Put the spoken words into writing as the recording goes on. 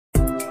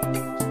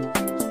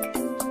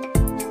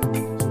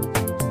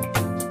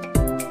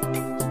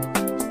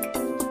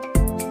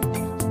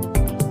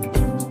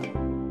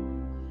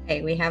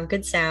we have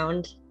good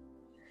sound.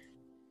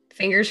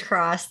 Fingers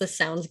crossed, this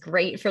sounds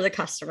great for the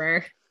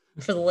customer,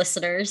 for the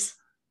listeners.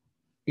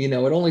 It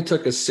only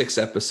took us 6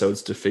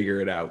 episodes to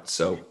figure it out.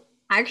 So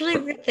I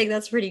actually think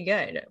that's pretty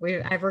good.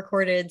 I've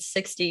recorded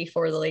 60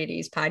 For the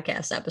Ladies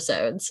podcast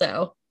episodes,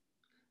 so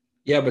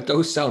yeah, but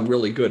those sound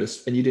really good,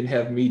 and you didn't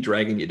have me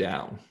dragging you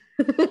down.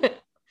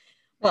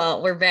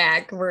 well, we're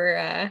back.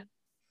 We're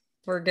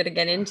gonna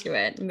get into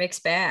it.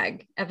 Mixed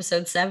bag,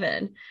 episode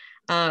 7.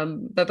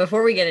 But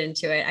before we get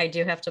into it, I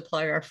do have to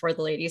plug our For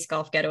the Ladies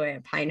golf getaway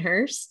at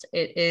Pinehurst.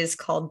 It is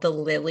called the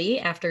Lily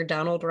after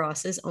Donald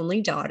Ross's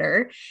only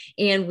daughter.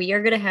 And we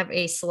are going to have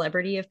a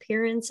celebrity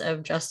appearance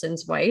of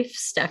Justin's wife,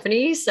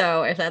 Stephanie.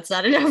 So if that's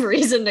not enough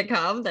reason to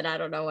come, then I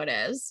don't know what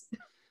is.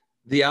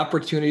 The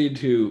opportunity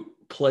to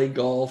play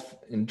golf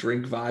and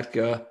drink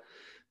vodka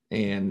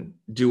and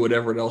do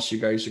whatever else you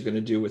guys are going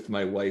to do with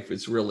my wife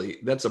is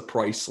that's a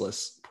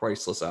priceless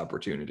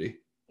opportunity.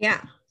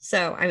 Yeah.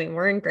 So, I mean,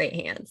 we're in great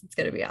hands. It's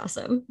going to be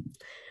awesome.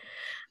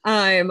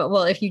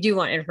 Well, if you do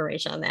want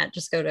information on that,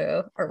 just go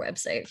to our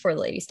website,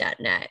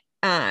 fortheladies.net.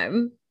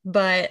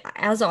 But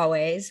as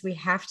always, we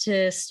have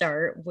to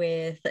start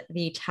with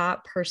the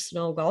top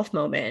personal golf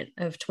moment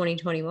of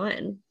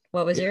 2021.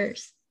 What was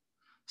yours?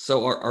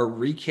 So our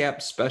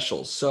recap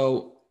specials.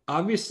 So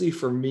obviously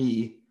for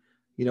me,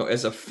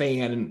 as a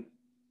fan, and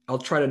I'll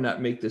try to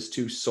not make this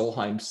too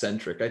Solheim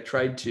centric. I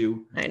tried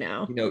to, I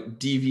know,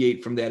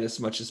 deviate from that as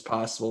much as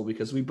possible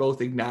because we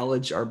both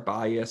acknowledge our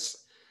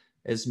bias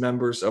as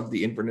members of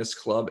the Inverness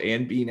Club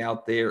and being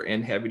out there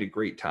and having a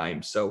great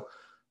time. So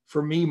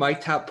for me, my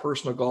top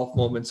personal golf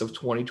moments of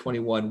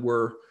 2021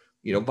 were,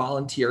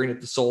 volunteering at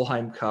the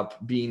Solheim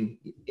Cup, being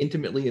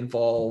intimately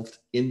involved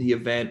in the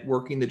event,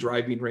 working the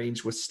driving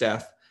range with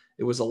Steph.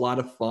 It was a lot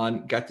of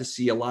fun. Got to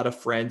see a lot of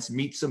friends,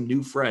 meet some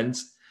new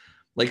friends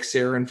like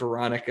Sarah and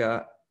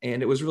Veronica,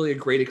 and it was really a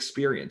great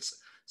experience.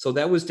 So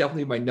that was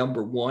definitely my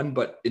number one.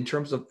 But in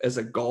terms of as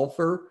a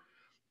golfer,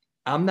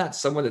 I'm not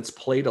someone that's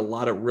played a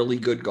lot of really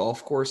good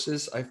golf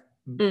courses. I've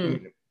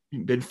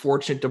been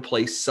fortunate to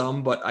play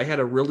some, but I had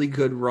a really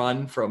good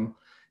run from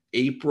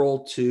April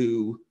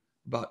to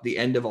about the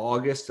end of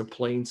August of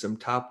playing some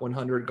top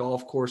 100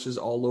 golf courses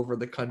all over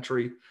the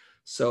country.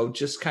 So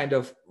just kind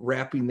of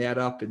wrapping that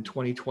up in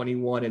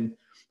 2021. And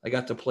I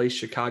got to play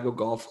Chicago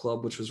Golf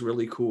Club, which was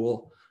really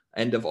cool,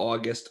 end of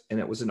August. And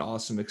it was an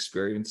awesome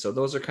experience. So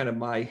those are kind of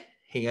my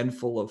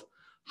handful of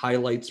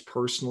highlights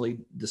personally,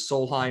 the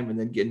Solheim, and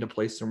then getting to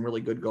play some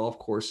really good golf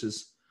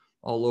courses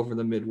all over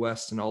the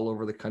Midwest and all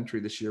over the country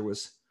this year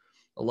was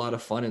a lot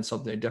of fun and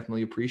something I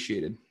definitely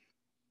appreciated.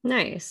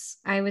 Nice.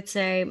 I would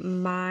say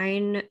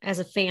mine as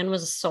a fan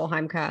was a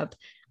Solheim Cup.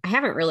 I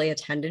haven't really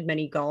attended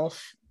many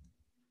golf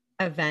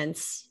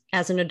events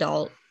as an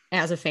adult,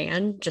 as a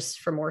fan,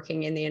 just from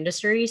working in the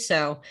industry.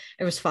 So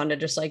it was fun to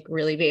just like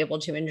really be able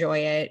to enjoy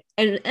it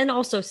and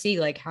also see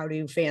like how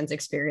do fans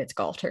experience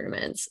golf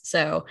tournaments.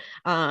 So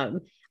I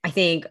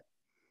think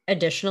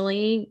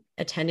additionally,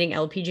 attending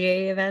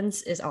LPGA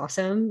events is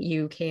awesome.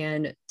 You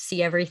can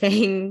see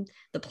everything.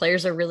 The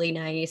players are really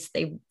nice.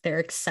 They're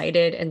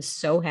excited and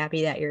so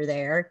happy that you're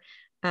there.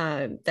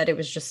 That it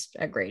was just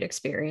a great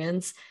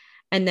experience.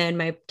 And then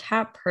my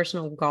top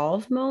personal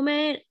golf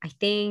moment,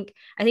 I'm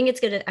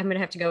gonna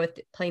have to go with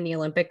playing the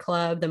Olympic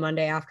Club the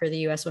Monday after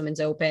the US Women's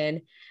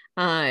Open.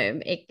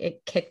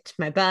 It kicked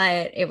my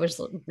butt. It was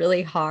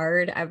really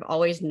hard. I've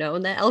always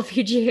known that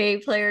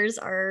LPGA players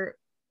are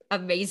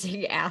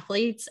amazing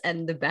athletes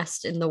and the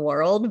best in the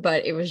world,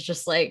 but it was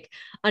just like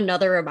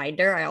another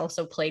reminder. I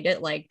also played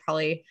it like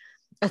probably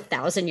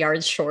 1,000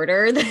 yards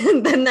shorter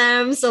than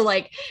them. So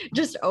like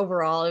just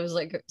overall, it was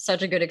like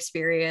such a good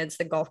experience.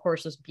 The golf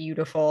course was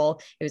beautiful.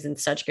 It was in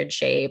such good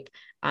shape.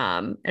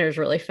 And it was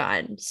really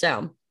fun.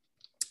 So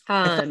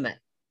go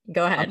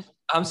ahead.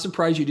 I'm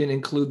surprised you didn't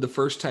include the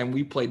first time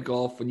we played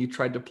golf when you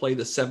tried to play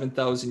the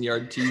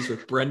 7,000-yard tees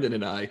with Brendan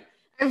and I.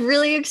 I've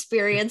really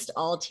experienced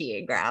all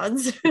teeing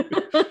grounds.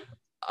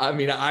 I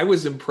mean, I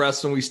was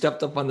impressed when we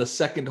stepped up on the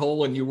second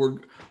hole and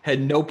you had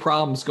no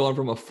problems going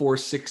from a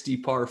 460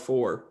 par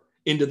 4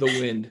 into the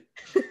wind.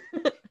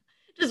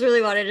 Just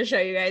really wanted to show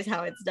you guys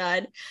how it's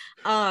done.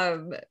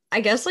 I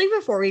guess like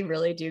before we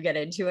really do get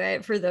into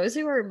it, for those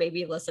who are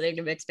maybe listening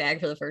to Mixed Bag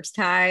for the first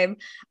time,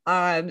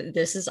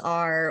 this is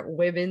our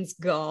women's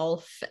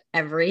golf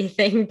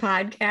everything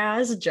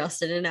podcast.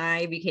 Justin and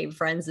I became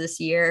friends this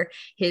year.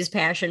 His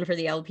passion for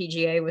the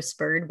LPGA was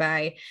spurred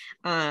by,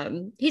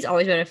 he's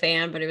always been a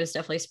fan, but it was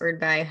definitely spurred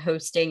by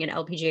hosting an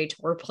LPGA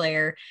tour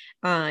player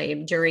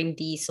during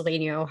the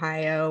Sylvania,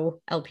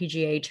 Ohio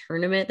LPGA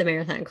tournament, the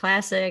Marathon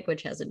Classic,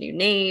 which has a new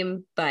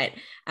name. But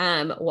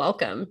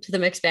welcome to the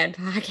Mixed Bag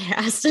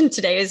podcast. And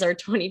today is our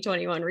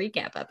 2021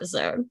 recap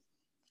episode.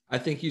 I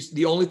think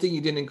the only thing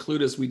you didn't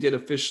include is we did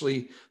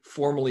officially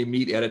formally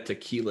meet at a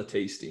tequila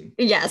tasting.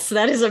 Yes,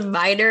 that is a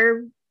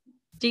minor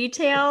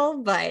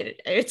detail, but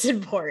it's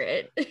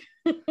important.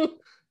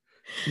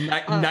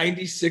 Uh,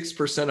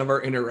 96% of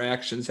our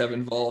interactions have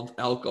involved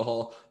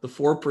alcohol. The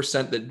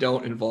 4% that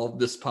don't involve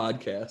this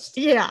podcast.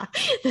 yeah,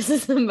 this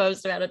is the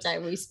most amount of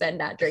time we spend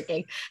not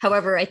drinking.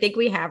 However, I think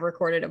we have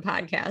recorded a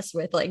podcast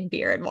with like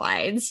beer and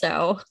wine.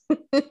 So,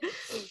 all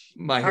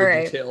Minor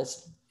right.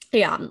 details.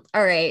 Yeah.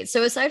 All right.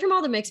 So, aside from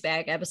all the mixed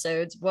bag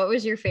episodes, what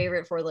was your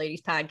favorite Four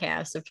Ladies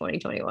podcast of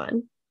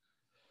 2021?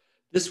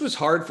 This was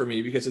hard for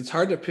me because it's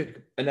hard to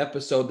pick an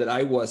episode that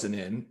I wasn't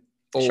in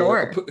or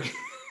Sure.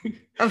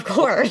 Of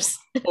course.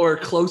 or a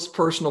close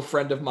personal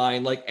friend of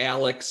mine like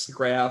Alex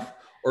Graff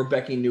or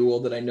Becky Newell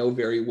that I know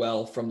very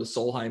well from the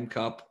Solheim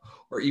Cup,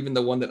 or even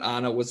the one that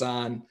Anna was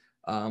on,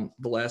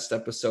 the last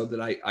episode that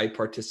I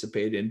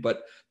participated in.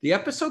 But the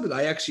episode that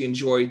I actually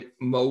enjoyed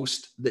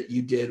most that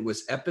you did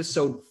was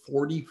episode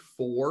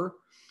 44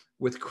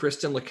 with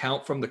Kristen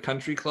LeCount from the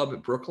Country Club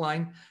at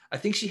Brookline. I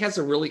think she has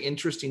a really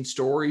interesting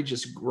story,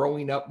 just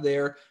growing up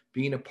there,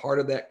 being a part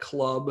of that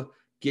club,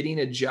 getting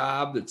a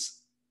job that's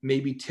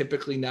maybe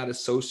typically not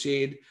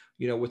associated,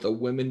 with a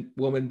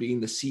woman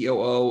being the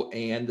COO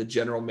and the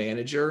general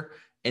manager.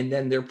 And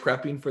then they're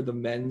prepping for the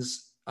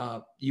men's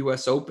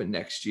US Open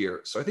next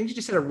year. So I think she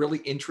just had a really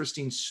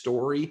interesting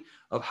story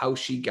of how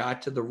she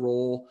got to the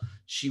role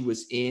she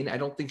was in. I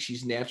don't think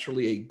she's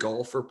naturally a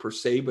golfer per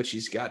se, but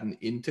she's gotten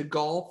into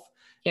golf.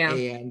 Yeah.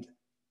 And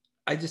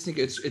I just think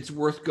it's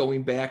worth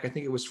going back. I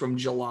think it was from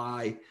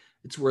July.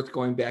 It's worth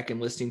going back and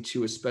listening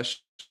to,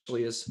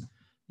 especially as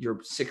you're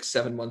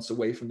 6-7 months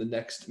away from the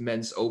next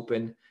men's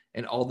open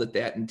and all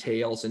that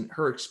entails, and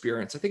her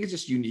experience. I think it's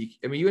just unique.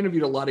 I mean, you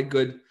interviewed a lot of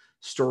good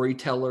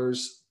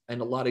storytellers and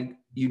a lot of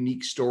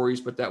unique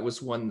stories, but that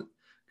was one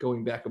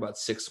going back about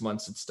 6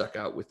 months that stuck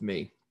out with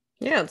me.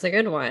 Yeah, it's a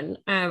good one.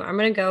 I'm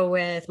going to go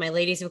with my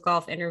Ladies of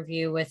Golf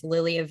interview with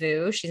Lily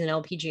Avu. She's an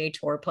LPGA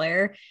Tour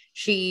player.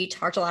 She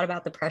talked a lot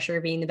about the pressure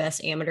of being the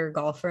best amateur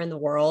golfer in the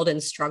world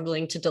and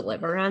struggling to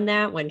deliver on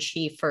that when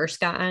she first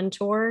got on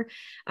tour.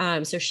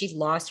 So she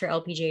lost her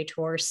LPGA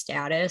Tour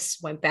status,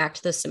 went back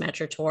to the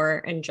Symetra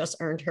Tour, and just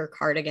earned her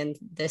card again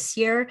this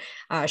year.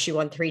 She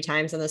won 3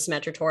 times on the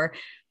Symetra Tour.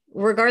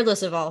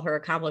 Regardless of all her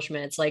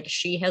accomplishments, like,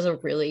 she has a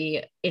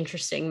really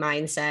interesting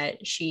mindset.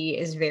 She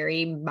is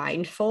very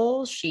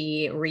mindful.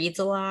 She reads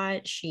a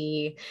lot.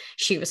 She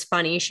was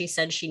funny. She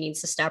said she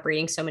needs to stop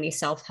reading so many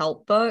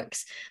self-help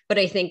books, but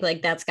I think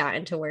like that's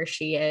gotten to where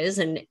she is.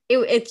 And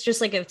it's just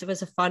like, it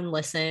was a fun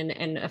listen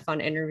and a fun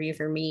interview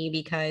for me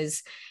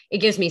because it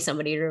gives me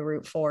somebody to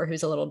root for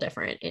who's a little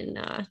different in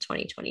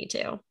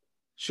 2022.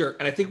 Sure.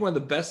 And I think one of the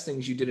best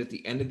things you did at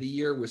the end of the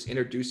year was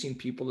introducing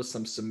people to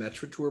some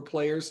Symetra Tour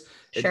players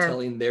and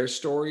telling their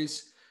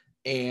stories.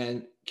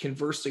 And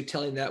conversely,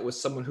 telling that with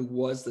someone who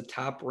was the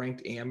top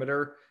ranked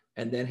amateur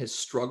and then has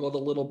struggled a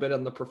little bit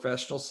on the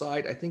professional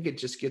side. I think it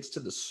just gets to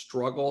the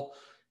struggle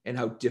and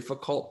how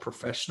difficult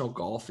professional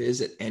golf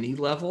is at any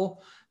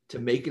level. To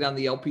make it on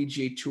the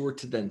LPGA Tour,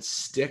 to then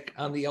stick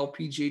on the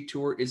LPGA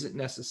Tour isn't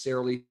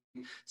necessarily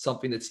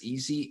something that's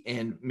easy.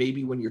 And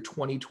maybe when you're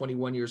 20,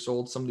 21 years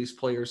old, some of these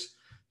players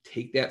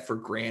take that for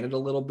granted a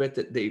little bit,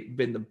 that they've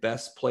been the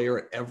best player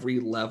at every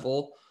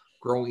level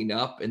growing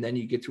up. And then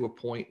you get to a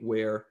point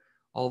where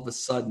all of a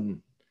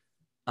sudden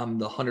I'm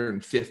the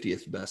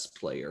 150th best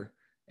player.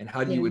 And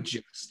how do you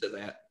adjust to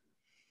that?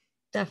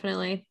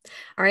 Definitely.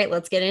 All right,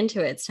 let's get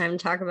into it. It's time to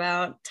talk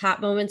about top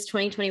moments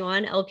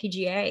 2021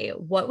 LPGA.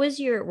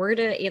 We're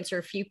going to answer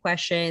a few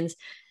questions,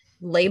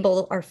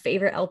 label our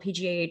favorite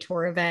LPGA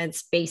Tour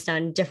events based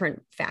on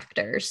different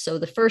factors. So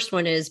the first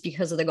one is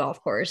because of the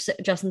golf course.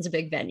 Justin's a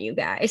big venue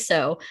guy.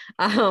 So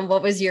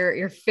what was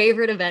your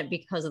favorite event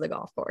because of the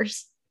golf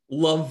course?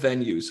 Love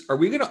venues. Are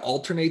we going to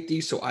alternate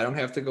these so I don't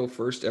have to go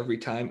first every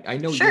time? I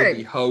know Sure. You're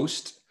the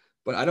host,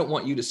 but I don't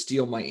want you to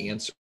steal my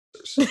answers.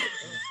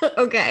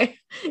 Okay.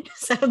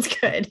 Sounds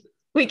good.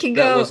 We can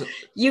go.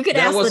 You could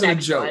ask the next one. That wasn't a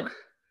joke.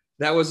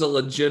 That was a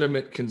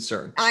legitimate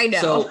concern. I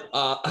know.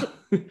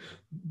 So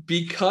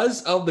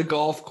because of the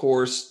golf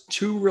course,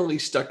 2 really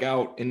stuck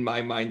out in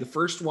my mind. The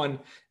first one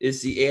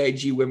is the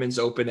AIG Women's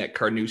Open at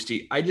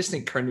Carnoustie. I just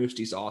think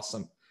Carnoustie's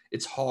awesome.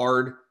 It's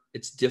hard.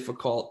 It's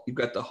difficult. You've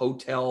got the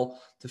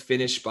hotel to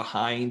finish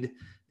behind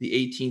the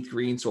 18th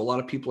green. So a lot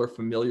of people are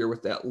familiar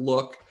with that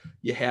look.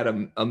 You had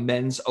a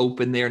men's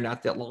open there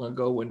not that long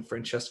ago when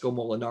Francesco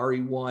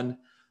Molinari won.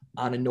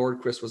 Anna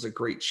Nordqvist was a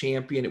great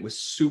champion. It was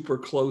super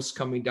close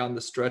coming down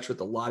the stretch with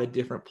a lot of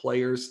different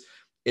players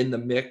in the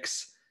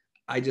mix.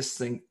 I just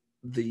think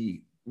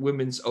the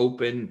Women's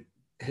Open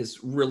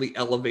has really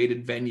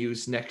elevated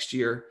venues next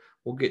year.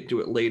 We'll get to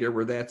it later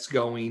where that's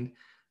going.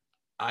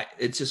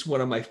 It's just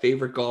one of my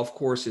favorite golf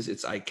courses.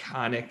 It's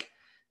iconic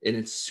and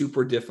it's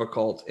super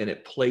difficult and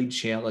it played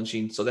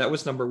challenging. So that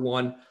was number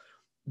 1.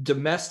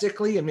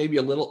 Domestically, and maybe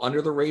a little under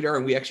the radar,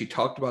 and we actually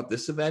talked about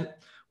this event,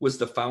 was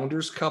the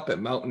Founders Cup at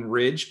Mountain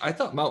Ridge. I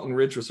thought Mountain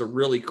Ridge was a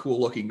really cool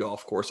looking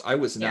golf course. I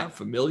was not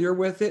familiar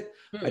with it.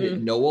 I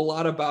didn't know a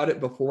lot about it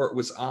before it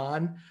was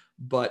on,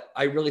 but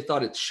I really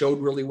thought it showed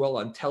really well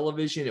on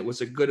television. It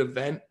was a good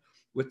event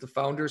with the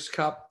Founders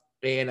Cup.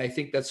 And I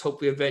think that's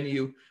hopefully a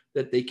venue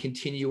that they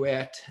continue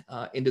at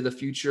into the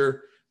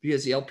future.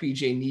 because the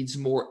LPGA needs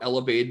more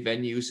elevated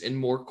venues and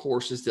more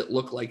courses that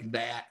look like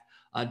that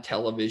on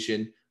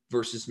television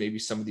versus maybe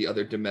some of the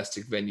other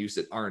domestic venues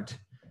that aren't,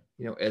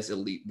 as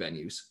elite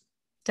venues.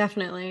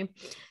 Definitely.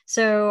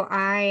 So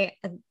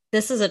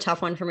this is a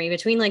tough one for me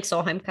between like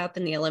Solheim Cup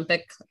and the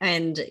Olympic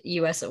and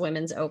US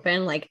Women's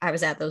Open. Like I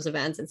was at those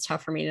events. It's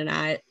tough for me to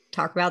not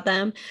talk about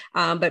them.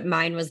 But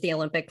mine was the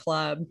Olympic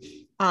Club.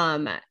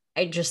 I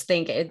just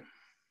think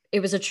it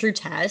was a true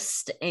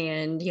test.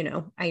 And,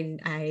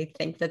 I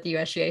think that the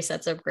USGA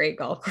sets up great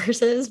golf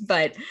courses,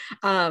 but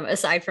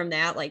aside from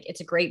that, like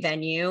it's a great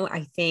venue.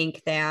 I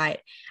think that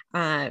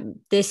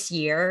this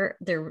year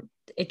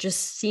it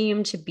just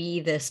seemed to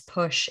be this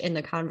push in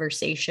the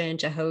conversation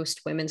to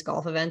host women's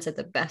golf events at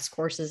the best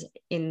courses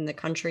in the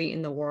country,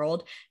 in the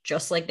world,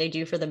 just like they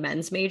do for the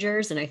men's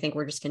majors. And I think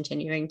we're just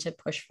continuing to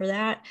push for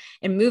that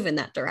and move in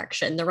that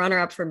direction. The runner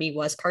up for me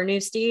was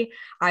Carnoustie.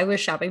 I was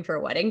shopping for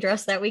a wedding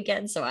dress that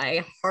weekend, so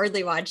I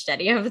hardly watched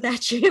any of that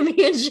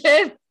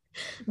championship,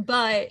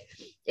 but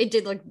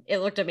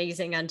it looked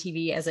amazing on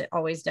TV, as it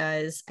always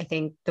does. I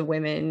think the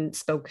women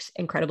spoke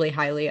incredibly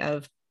highly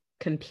of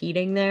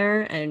competing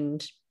there,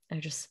 and I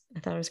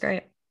thought it was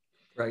great.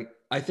 Right.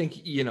 I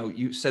think,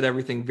 you said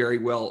everything very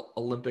well.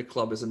 Olympic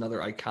Club is another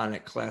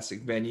iconic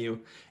classic venue.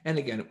 And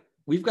again,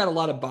 we've got a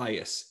lot of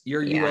bias.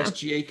 Your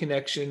USGA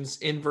connections,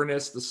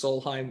 Inverness, the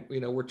Solheim,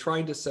 we're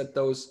trying to set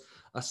those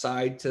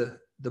aside to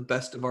the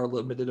best of our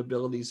limited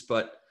abilities.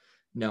 But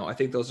no, I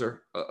think those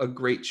are a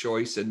great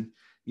choice. And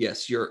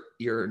yes, your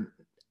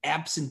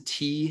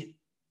absentee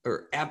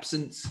or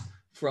absence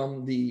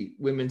from the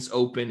Women's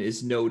Open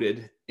is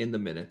noted in the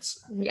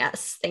minutes.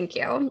 Yes, thank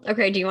you.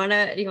 Okay, do you want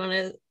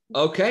to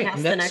Okay,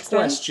 next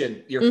question.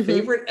 One? Your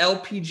favorite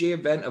LPGA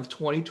event of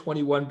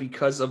 2021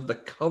 because of the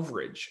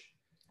coverage?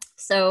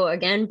 So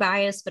again,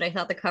 biased, but I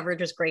thought the coverage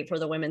was great for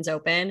the Women's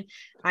Open.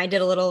 I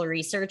did a little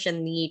research,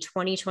 and the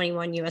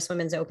 2021 US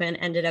Women's Open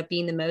ended up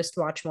being the most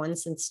watched one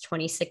since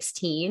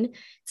 2016.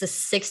 It's a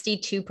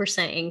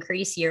 62%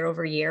 increase year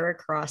over year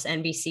across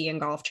NBC and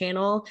Golf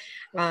Channel.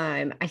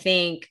 I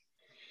think,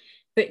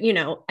 but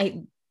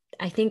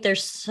I think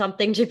there's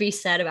something to be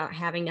said about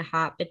having to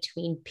hop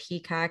between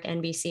Peacock,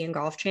 NBC, and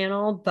Golf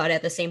Channel. But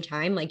at the same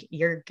time, like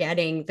you're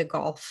getting the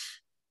golf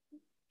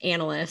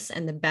analysts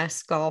and the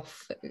best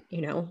golf,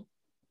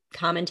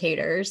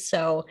 commentators.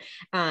 So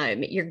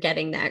you're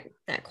getting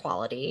that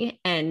quality.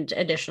 And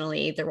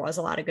additionally, there was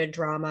a lot of good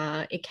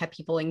drama. It kept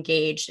people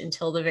engaged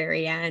until the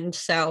very end.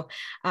 So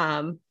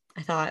I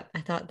thought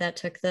that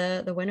took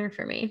the winner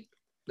for me.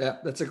 Yeah,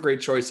 that's a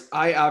great choice.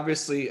 I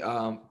obviously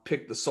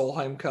picked the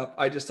Solheim Cup.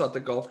 I just thought the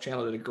Golf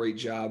Channel did a great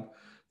job.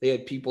 They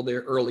had people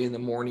there early in the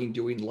morning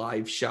doing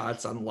live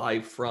shots on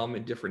Live From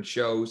and different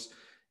shows.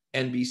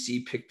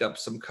 NBC picked up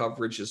some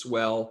coverage as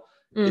well.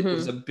 Mm-hmm. It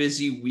was a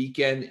busy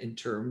weekend in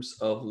terms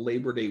of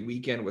Labor Day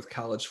weekend with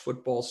college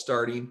football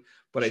starting,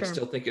 but sure. I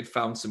still think it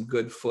found some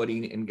good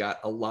footing and got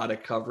a lot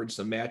of coverage.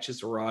 The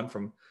matches were on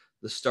from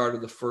the start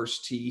of the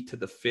first tee to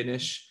the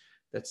finish.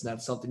 That's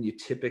not something you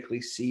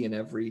typically see in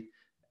every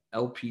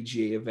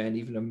LPGA event,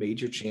 even a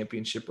major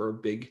championship or a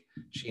big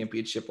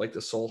championship like the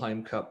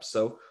Solheim Cup.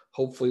 So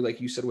hopefully,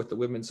 like you said, with the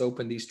Women's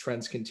Open, these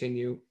trends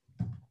continue.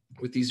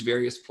 With these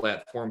various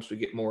platforms, we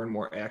get more and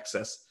more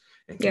access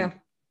and can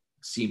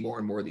see more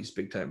and more of these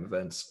big time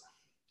events.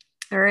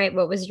 All right.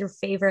 What was your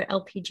favorite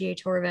LPGA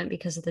Tour event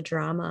because of the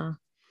drama?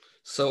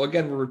 So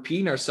again, we're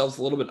repeating ourselves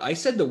a little bit. I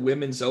said the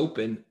Women's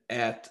Open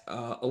at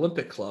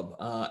Olympic Club.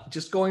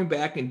 Just going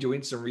back and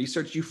doing some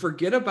research, you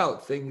forget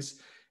about things,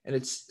 and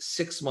it's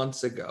 6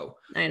 months ago.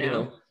 I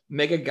know.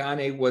 Megan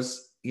Ganne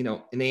was,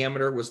 an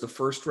amateur, was the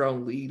first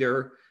round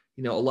leader.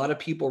 A lot of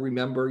people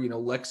remember,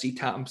 Lexi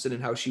Thompson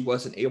and how she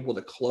wasn't able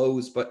to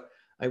close. But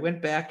I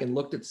went back and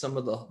looked at some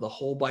of the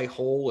hole by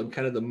hole and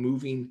kind of the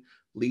moving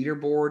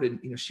leaderboard.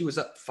 And, she was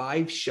up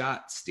 5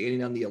 shots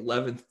standing on the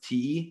 11th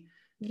tee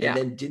and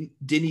then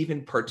didn't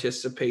even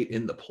participate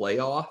in the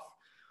playoff.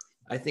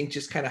 I think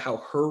just kind of how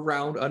her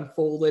round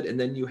unfolded. And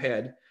then you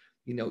had,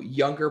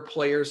 younger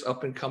players,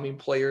 up and coming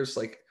players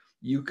like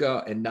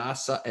Yuka and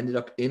Nasa ended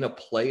up in a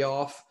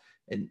playoff,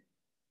 and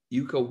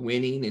Yuka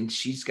winning, and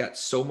she's got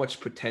so much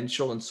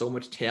potential and so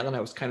much talent.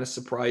 I was kind of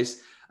surprised.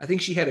 I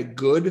think she had a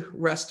good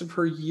rest of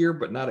her year,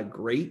 but not a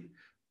great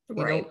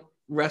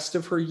rest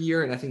of her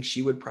year. And I think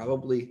she would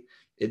probably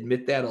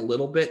admit that a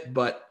little bit.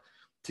 But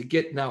to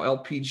get now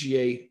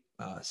LPGA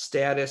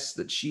status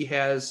that she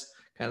has,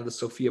 kind of the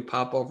Sophia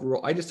Popov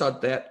rule, I just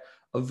thought that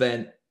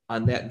event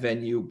on that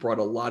venue brought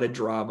a lot of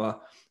drama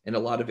and a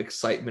lot of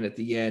excitement at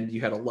the end. You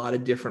had a lot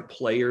of different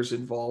players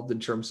involved in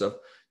terms of,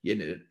 you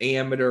had an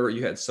amateur,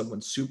 you had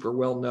someone super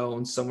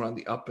well-known, someone on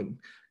the up and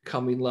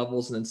coming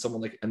levels, and then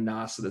someone like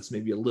Anasa that's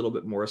maybe a little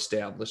bit more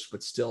established,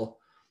 but still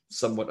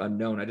somewhat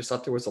unknown. I just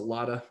thought there was a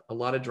lot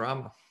of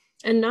drama.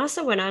 And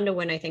Nasa went on to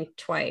win, I think,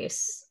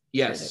 twice.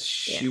 Yes,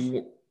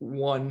 she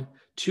won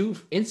two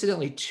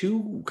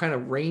kind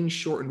of rain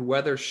shortened,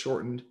 weather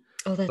shortened.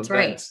 Oh, that's events.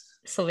 Right.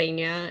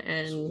 Sylvania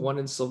and one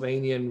in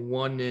Sylvania and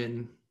one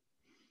in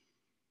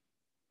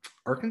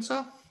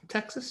Arkansas,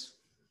 Texas.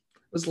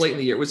 was late in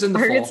the year. It was in the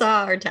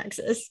Arkansas fall. or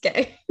Texas.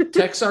 Okay.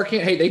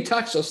 Texarkana. Hey, they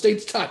touch. Those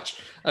states touch.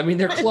 I mean,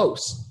 they're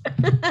close.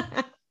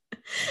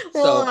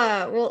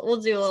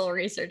 We'll do a little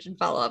research and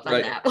follow up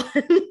on that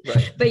one.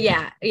 Right. But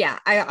yeah.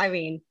 I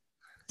mean,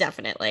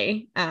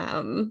 definitely.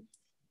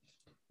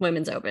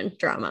 Women's Open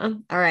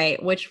drama. All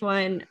right. Which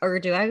one? Or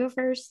do I go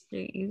first?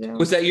 Do you go?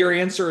 Was that your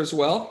answer as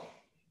well?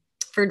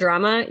 For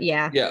drama?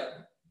 Yeah. Yeah.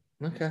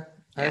 Okay.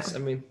 Yeah. I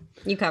mean,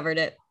 you covered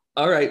it.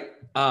 All right.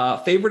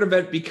 Favorite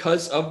event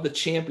because of the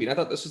champion. I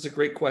thought this was a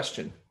great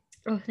question.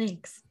 Oh,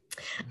 thanks.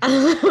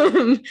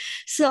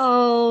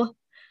 So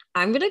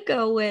I'm going to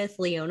go with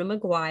Leona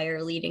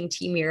Maguire leading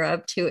Team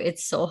Europe to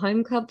its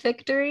Solheim Cup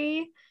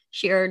victory.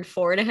 She earned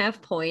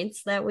 4.5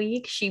 points that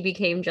week. She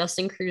became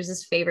Justin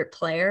Cruz's favorite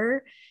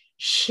player.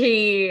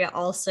 She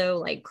also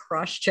like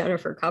crushed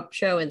Jennifer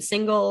Kupcho in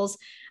singles.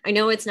 I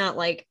know it's not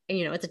like,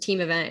 it's a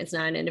team event. It's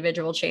not an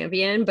individual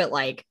champion, but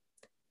like,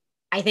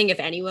 I think if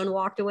anyone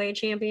walked away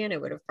champion, it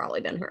would have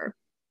probably been her.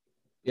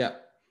 Yeah.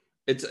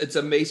 It's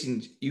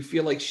amazing. You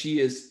feel like she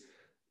is,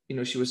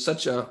 she was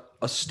such a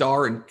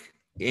star in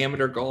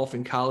amateur golf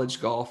and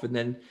college golf. And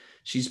then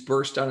she's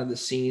burst onto the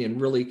scene and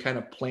really kind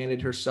of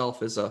planted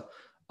herself as a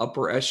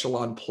upper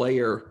echelon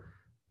player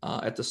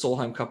at the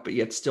Solheim Cup, but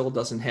yet still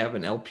doesn't have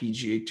an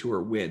LPGA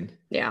Tour win.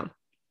 Yeah.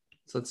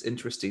 So it's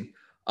interesting.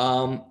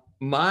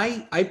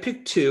 I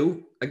picked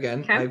two.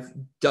 Again, okay. I've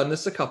done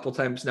this a couple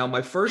times now.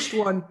 My first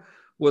one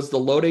was the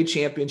Lode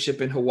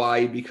Championship in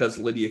Hawaii because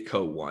Lydia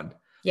Ko won.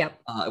 Yep.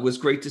 It was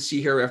great to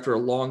see her after a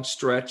long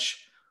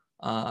stretch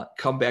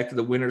come back to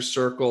the winner's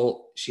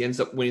circle. She ends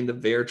up winning the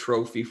Vare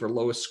Trophy for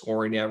lowest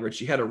scoring average.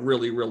 She had a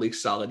really, really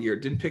solid year.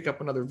 Didn't pick up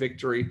another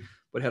victory,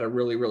 but had a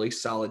really, really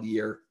solid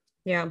year.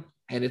 Yeah.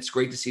 And it's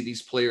great to see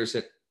these players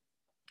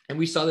and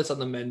we saw this on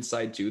the men's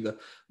side too, the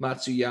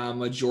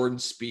Matsuyama, Jordan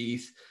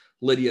Spieth,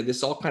 Lydia,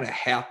 this all kind of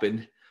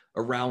happened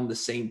around the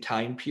same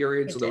time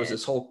period. So there was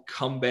this whole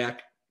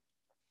comeback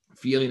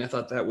feeling. I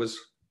thought that was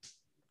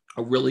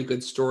a really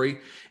good story.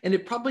 And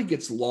it probably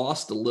gets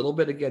lost a little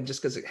bit again,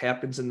 just because it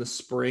happens in the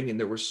spring and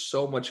there was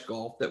so much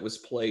golf that was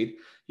played.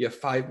 You have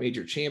 5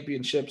 major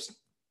championships.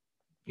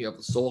 You have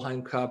the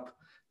Solheim Cup,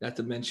 not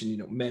to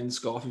mention, men's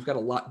golf. You've got a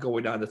lot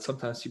going on that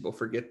sometimes people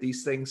forget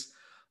these things.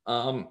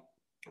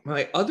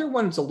 My other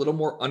one is a little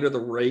more under the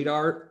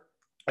radar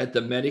at the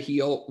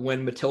Mediheal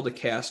when Matilda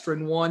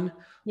Castren won.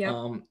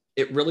 Yeah.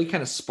 It really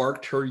kind of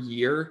sparked her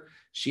year.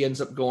 She ends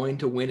up going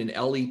to win an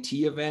LET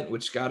event,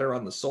 which got her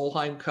on the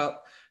Solheim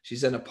Cup.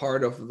 She's then a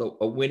part of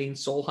a winning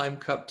Solheim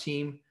Cup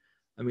team.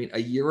 I mean,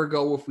 a year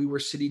ago, if we were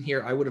sitting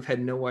here, I would have had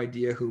no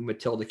idea who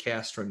Matilda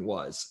Castren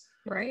was.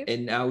 Right.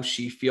 And now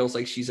she feels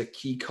like she's a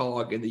key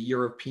cog in the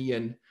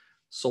European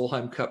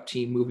Solheim Cup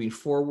team moving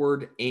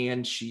forward.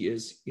 And she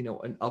is,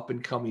 an up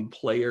and coming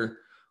player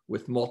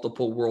with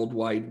multiple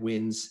worldwide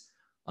wins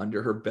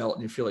under her belt.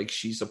 And you feel like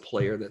she's a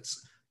player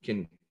that's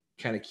can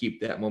kind of keep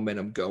that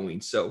momentum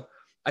going. So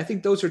I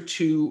think those are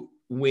 2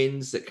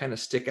 wins that kind of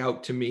stick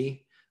out to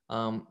me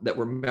that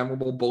were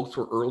memorable. Both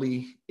were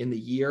early in the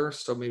year,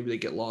 so maybe they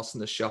get lost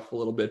in the shuffle a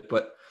little bit,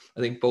 but I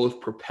think both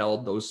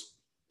propelled those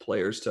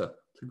players to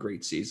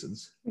great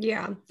seasons.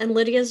 Yeah. And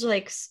Lydia's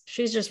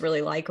she's just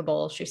really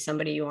likable. She's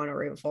somebody you want to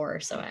root for.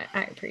 So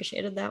I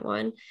appreciated that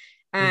one.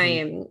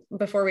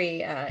 Before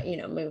we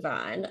move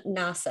on,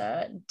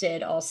 NASA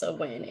did also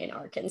win in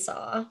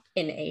Arkansas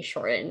in a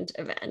shortened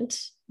event,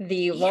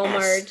 the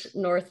Walmart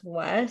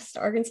Northwest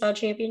Arkansas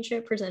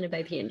Championship presented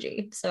by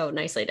P&G. So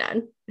nicely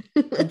done.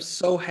 I'm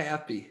so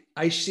happy.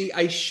 I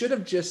should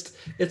have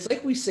it's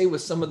like we say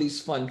with some of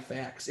these fun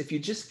facts, if you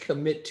just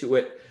commit to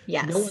it,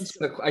 yes. No one's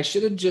I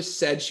should have just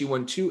said she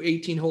won 2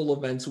 18-hole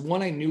events.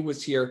 One I knew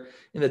was here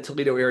in the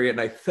Toledo area,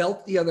 and I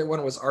felt the other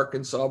one was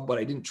Arkansas, but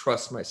I didn't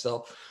trust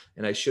myself.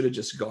 And I should have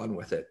just gone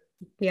with it.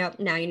 Yep.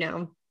 Now you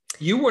know.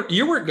 You weren't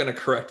going to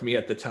correct me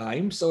at the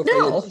time. So if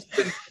I had just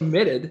been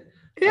committed,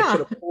 yeah. I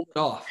could have pulled it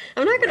off.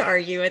 I'm not going to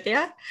argue with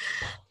you.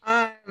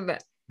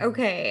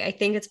 Okay. I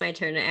think it's my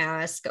turn to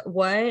ask,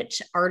 what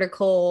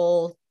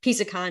article,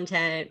 piece of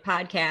content,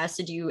 podcast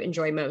did you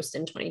enjoy most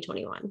in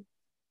 2021?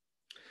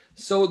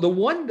 So the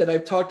one that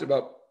I've talked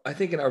about, I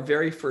think in our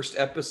very first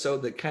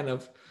episode that kind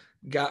of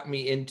got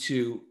me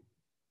into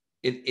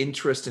an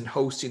interest in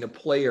hosting a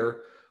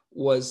player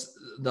was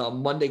the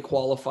Monday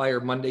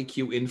Qualifier, Monday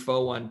Q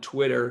Info on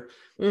Twitter,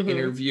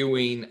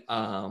 interviewing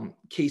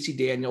Casey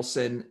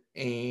Danielson.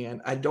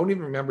 And I don't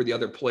even remember the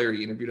other player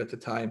he interviewed at the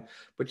time,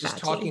 but just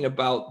talking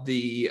about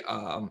the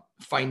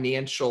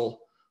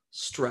financial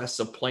stress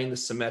of playing the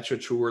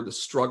Symetra Tour, the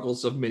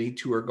struggles of mini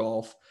tour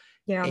golf.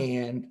 Yeah.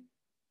 And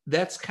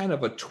that's kind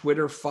of a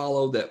Twitter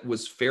follow that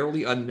was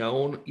fairly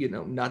unknown,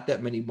 not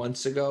that many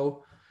months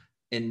ago.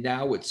 And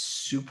now it's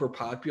super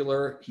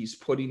popular. He's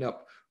putting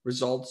up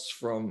results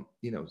from,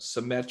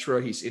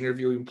 Symetra. He's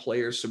interviewing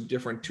players from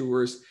different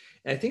tours.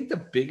 And I think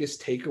the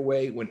biggest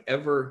takeaway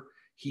whenever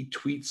he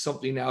tweets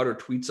something out or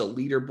tweets a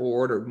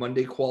leaderboard or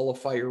Monday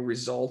Qualifier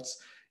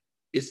results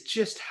is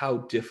just how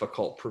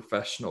difficult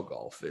professional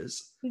golf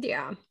is.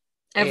 Yeah.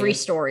 Every And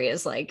story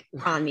is like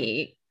on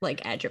the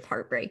like edge of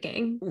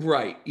heartbreaking.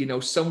 right,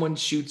 someone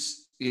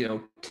shoots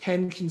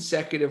 10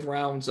 consecutive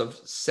rounds of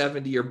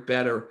 70 or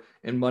better,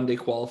 and Monday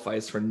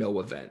qualifies for no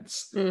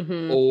events.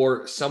 Mm-hmm.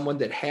 Or someone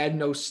that had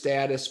no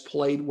status,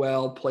 played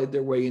well, played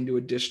their way into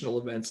additional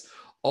events.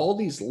 All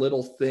these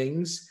little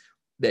things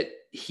that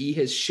he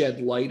has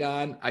shed light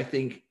on, I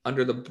think,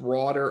 under the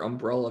broader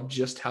umbrella of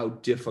just how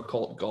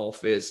difficult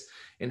golf is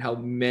and how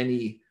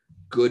many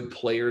good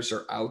players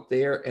are out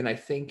there. And I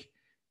think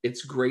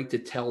it's great to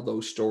tell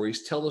those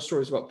stories. Tell the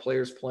stories about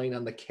players playing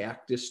on the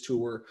Cactus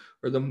Tour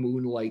or the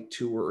Moonlight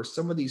Tour or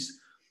some of these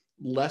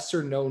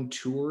lesser known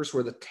tours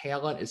where the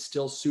talent is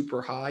still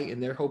super high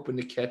and they're hoping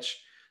to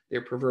catch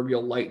their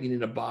proverbial lightning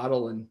in a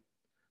bottle and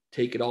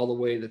take it all the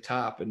way to the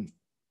top. And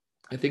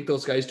I think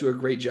those guys do a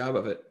great job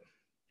of it.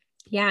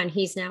 Yeah, and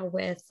he's now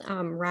with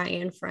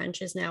Ryan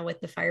French is now with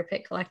the Fire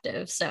Pit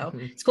Collective. So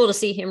Mhm. it's cool to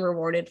see him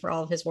rewarded for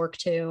all of his work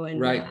too. And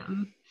Right.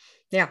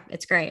 Yeah,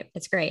 it's great.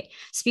 It's great.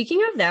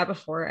 Speaking of that,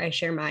 before I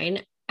share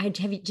mine,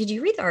 did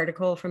you read the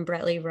article from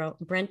Brentley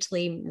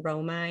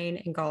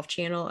Romine and Golf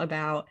Channel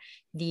about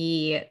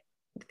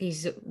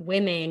these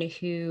women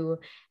who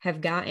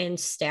have gotten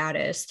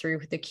status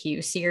through the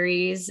Q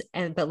series,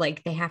 but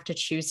like they have to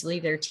choose to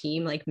leave their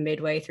team like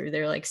midway through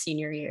their like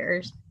senior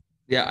years?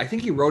 Yeah, I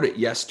think he wrote it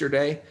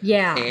yesterday.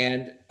 Yeah,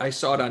 And I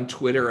saw it on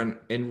Twitter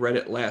and read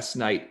it last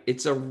night.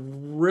 It's a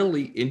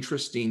really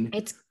interesting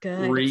it's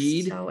good. It's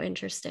read. so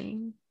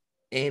interesting.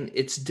 And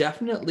it's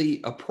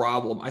definitely a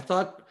problem. I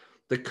thought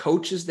the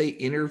coaches they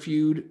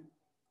interviewed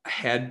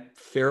had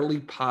fairly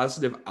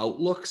positive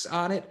outlooks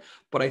on it,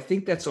 but I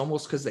think that's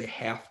almost because they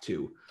have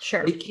to.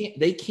 Sure.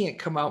 They can't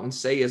come out and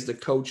say, as the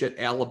coach at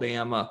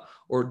Alabama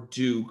or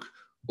Duke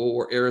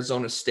or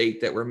Arizona State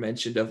that were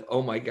mentioned, of,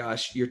 oh my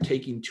gosh, you're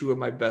taking two of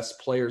my best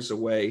players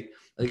away.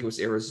 I think it was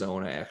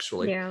Arizona,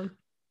 actually. Yeah.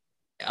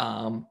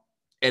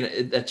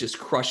 That just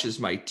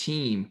crushes my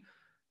team,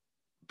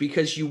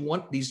 because you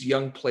want these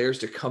young players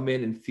to come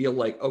in and feel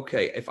like,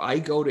 okay, if I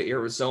go to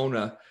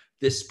Arizona,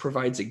 this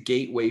provides a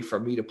gateway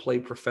for me to play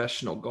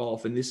professional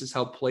golf. And this is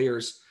how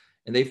players,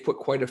 and they've put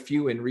quite a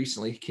few in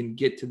recently, can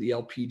get to the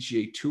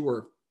LPGA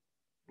Tour.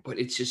 But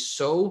it's just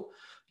so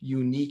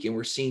unique. And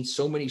we're seeing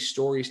so many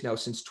stories now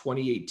since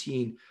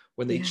 2018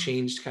 when they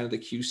changed kind of the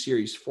Q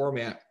Series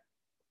format,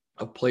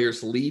 of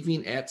players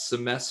leaving at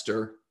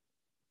semester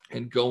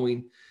and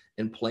going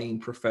and playing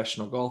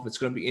professional golf. It's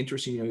going to be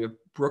interesting. You have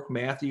Brooke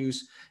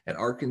Matthews at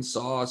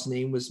Arkansas. His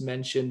name was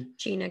mentioned.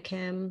 Gina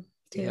Kim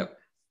too. Yep.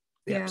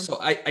 Yeah. So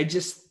I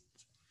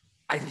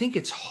think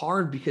it's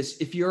hard, because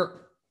if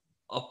you're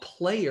a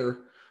player,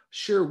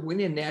 sure,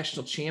 winning a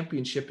national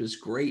championship is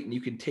great and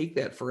you can take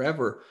that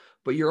forever,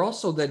 but you're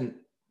also then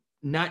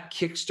not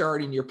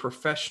kickstarting your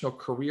professional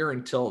career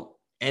until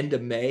end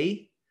of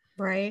May.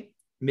 Right.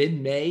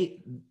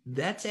 Mid-May.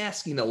 That's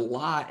asking a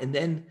lot. And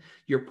then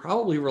you're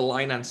probably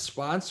relying on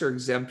sponsor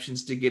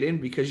exemptions to get in,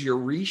 because your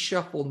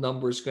reshuffle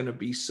number is going to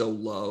be so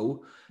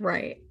low.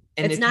 Right.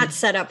 And it's not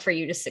set up for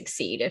you to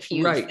succeed if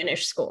you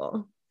finish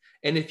school.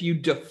 And if you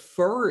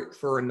defer it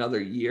for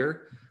another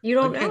year, you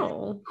don't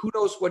know. Who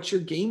knows what your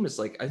game is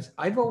like?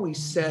 I've always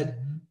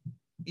said,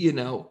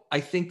 I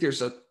think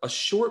there's a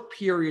short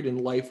period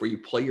in life where you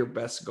play your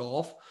best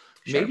golf.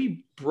 Sure.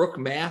 Maybe Brooke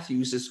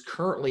Matthews is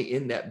currently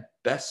in that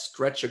best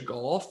stretch of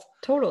golf.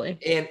 Totally.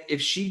 And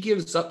if she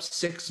gives up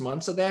 6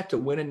 months of that to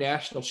win a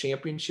national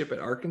championship at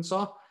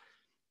Arkansas,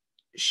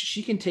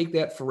 she can take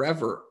that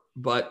forever.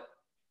 But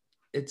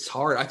it's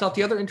hard. I thought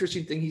the other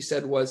interesting thing he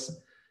said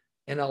was,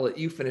 and I'll let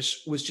you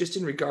finish, was just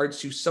in regards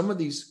to some of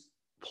these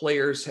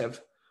players have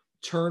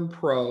turned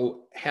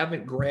pro,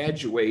 haven't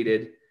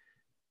graduated,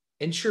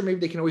 and sure, maybe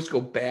they can always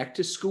go back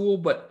to school,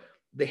 but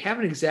they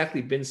haven't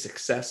exactly been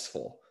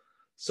successful.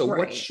 So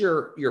what's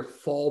your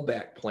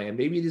fallback plan?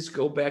 Maybe just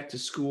go back to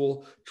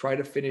school, try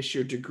to finish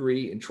your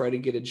degree, and try to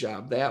get a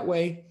job that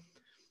way.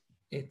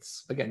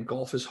 It's, again,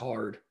 golf is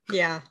hard.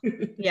 Yeah.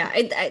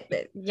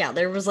 Yeah.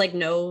 There was like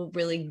no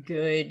really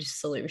good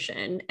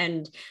solution.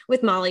 And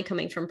with Molly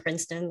coming from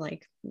Princeton,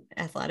 like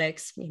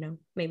athletics,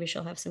 maybe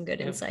she'll have some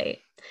good insight.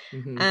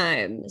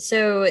 Mm-hmm.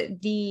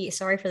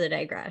 Sorry for the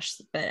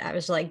digress, but I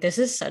was like, this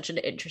is such an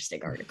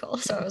interesting article.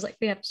 So I was like,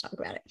 we have to talk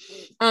about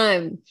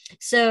it.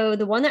 So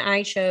the one that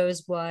I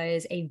chose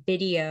was a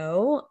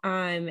video.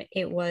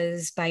 It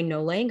was by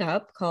No Laying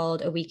Up,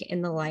 called A Week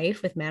in the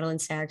Life with Madeline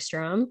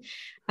Sagstrom.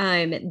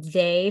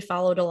 They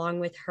followed along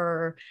with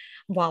her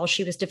while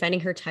she was defending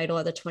her title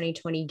at the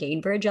 2020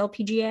 Gainbridge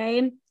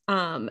LPGA.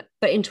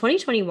 But in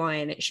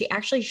 2021, she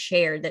actually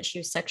shared that she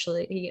was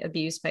sexually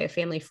abused by a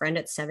family friend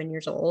at 7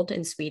 years old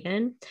in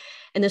Sweden.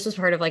 And this was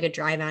part of like a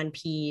drive-on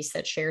piece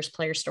that shares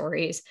player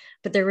stories.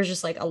 But there was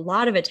just like a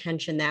lot of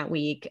attention that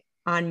week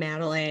on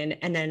Madeline.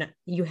 And then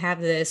you have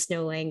this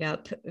No Laying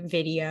Up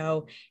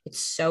video. It's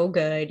so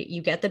good.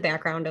 You get the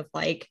background of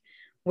like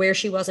where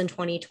she was in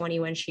 2020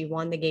 when she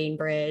won the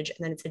Gainbridge. And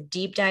then it's a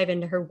deep dive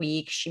into her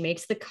week. She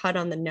makes the cut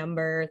on the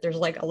number. There's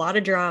like a lot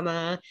of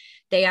drama.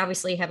 They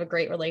obviously have a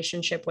great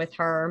relationship with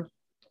her.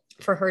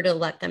 for her to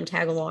let them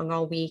tag along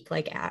all week,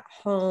 like at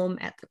home,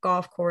 at the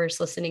golf course,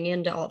 listening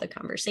into all the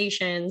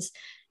conversations.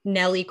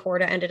 Nelly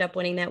Corda ended up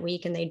winning that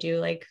week, and they do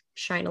like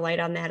shine a light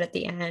on that at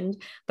the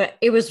end. But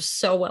it was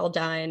so well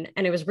done,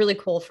 and it was really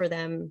cool for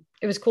them.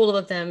 It was cool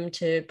of them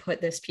to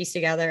put this piece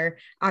together.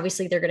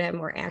 Obviously, they're going to have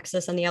more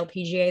access on the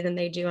LPGA than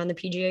they do on the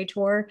PGA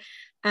Tour.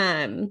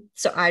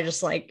 So I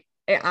was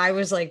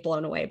like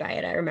blown away by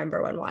it. I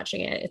remember when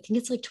watching it. I think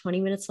it's like 20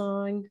 minutes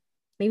long,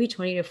 maybe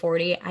 20 to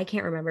 40. I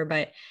can't remember,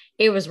 but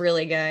it was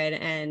really good,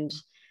 and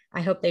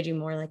I hope they do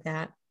more like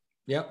that.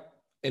 Yep.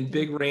 And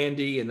Big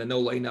Randy and the No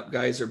Laying Up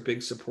guys are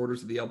big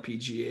supporters of the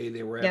LPGA.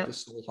 They were at the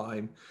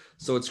Solheim.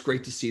 So it's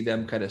great to see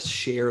them kind of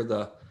share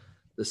the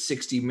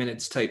 60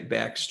 minutes type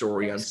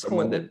backstory on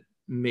someone that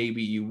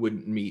maybe you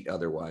wouldn't meet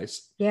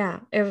otherwise. Yeah,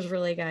 it was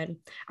really good.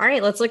 All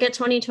right, let's look at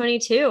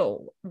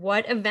 2022.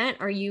 What event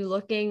are you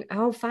looking?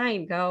 Oh,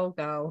 fine.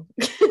 Go.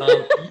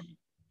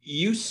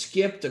 You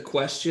skipped a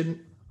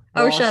question.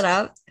 Oh, Ross. Shut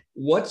up.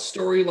 What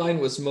storyline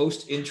was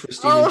most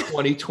interesting in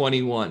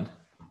 2021?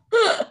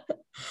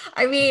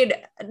 I mean,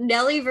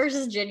 Nelly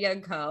versus Jin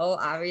Young Ko,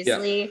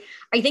 obviously. Yeah.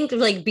 I think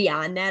like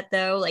beyond that,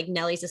 though, like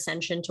Nelly's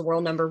ascension to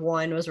world number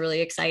one was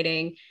really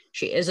exciting.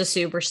 She is a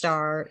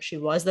superstar. She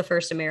was the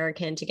first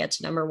American to get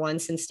to number one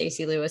since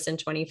Stacey Lewis in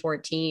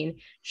 2014.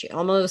 She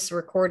almost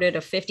recorded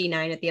a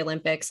 59 at the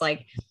Olympics.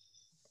 Like,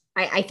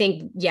 I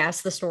think,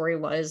 yes, the story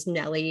was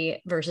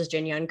Nelly versus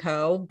Jin Young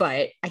Ko,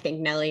 but I think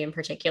Nelly in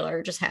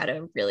particular just had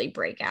a really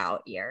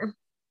breakout year.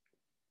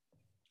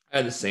 I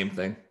had the same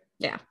thing.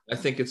 Yeah. I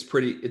think it's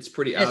pretty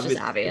obvious.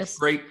 Just obvious.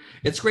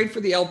 It's great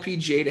for the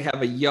LPGA to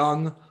have a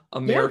young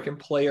American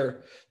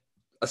player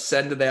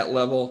ascend to that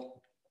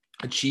level,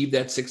 achieve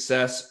that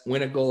success,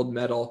 win a gold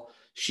medal.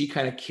 She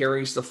kind of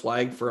carries the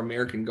flag for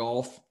American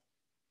golf.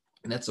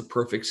 And that's a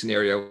perfect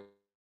scenario.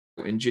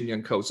 And Jin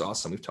Young Ko is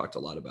awesome. We've talked a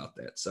lot about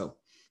that. So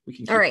we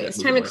can. All right.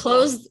 It's time to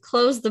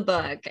close the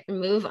book and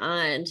move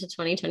on to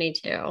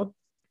 2022.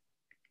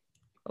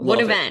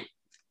 What event?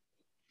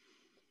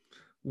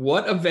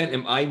 What event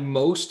am I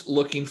most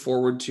looking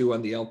forward to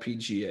on the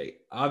LPGA?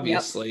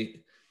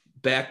 Obviously,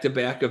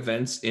 back-to-back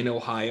events in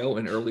Ohio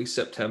in early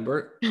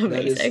September. Amazing.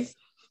 That is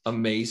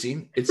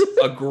amazing. It's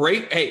a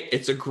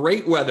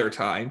great weather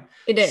time.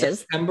 It is.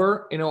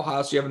 September in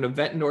Ohio. So you have an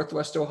event in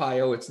Northwest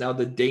Ohio. It's now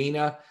the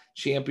Dana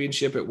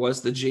Championship. It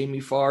was the Jamie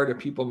Farr. To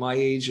people my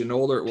age and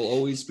older, it will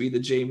always be the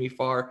Jamie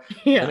Farr.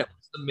 Yeah. And it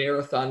was the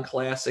Marathon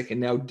Classic,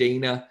 and now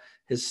Dana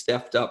has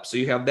stepped up. So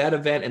you have that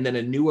event, and then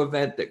a new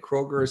event that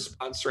Kroger is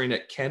sponsoring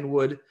at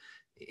Kenwood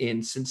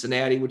in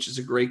Cincinnati, which is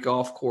a great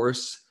golf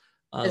course.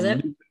 Is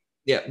it?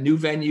 New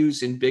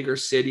venues in bigger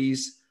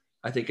cities.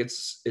 I think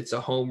it's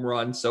a home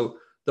run. So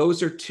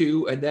those are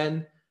two. And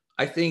then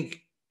I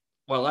think,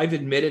 well, I've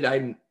admitted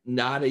I'm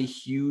not a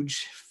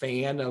huge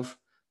fan of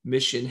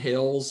Mission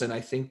Hills, and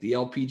I think the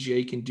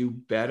LPGA can do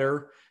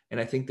better, and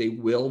I think they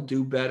will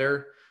do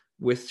better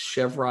with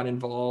Chevron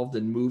involved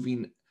and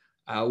moving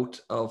out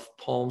of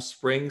Palm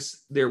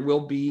Springs. There will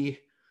be,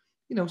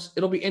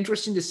 it'll be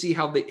interesting to see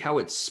how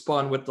it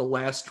spun with the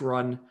last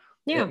run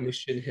at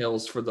Mission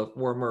Hills for the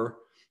former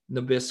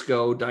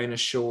Nabisco, Dinah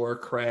Shore,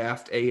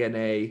 Kraft,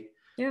 ANA,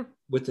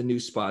 with the new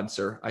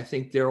sponsor. I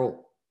think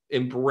they'll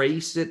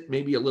embrace it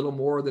maybe a little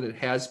more than it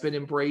has been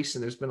embraced.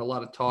 And there's been a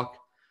lot of talk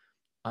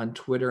on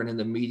Twitter and in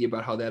the media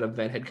about how that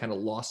event had kind of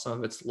lost some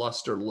of its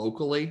luster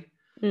locally.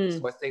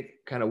 So I think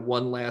kind of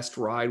one last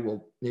ride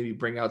will maybe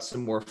bring out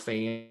some more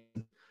fans,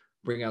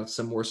 bring out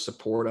some more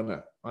support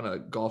on a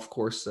golf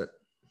course that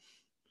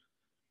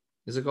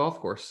is a golf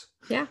course.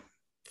 Yeah,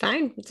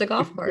 fine. It's a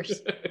golf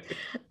course.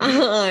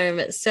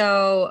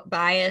 So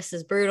bias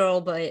is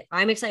brutal, but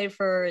I'm excited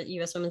for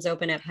US Women's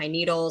Open at Pine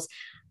Needles.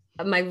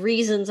 My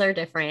reasons are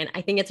different.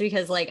 I think it's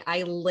because like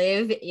I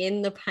live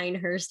in the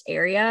Pinehurst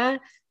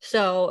area.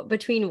 So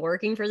between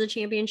working for the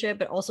championship,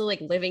 but also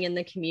like living in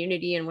the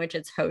community in which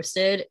it's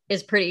hosted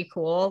is pretty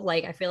cool.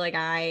 Like, I feel like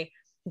I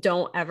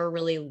don't ever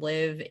really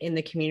live in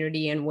the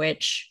community in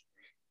which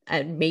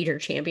a major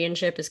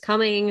championship is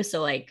coming.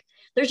 So like,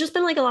 there's just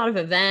been like a lot of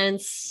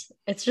events.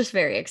 It's just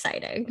very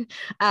exciting.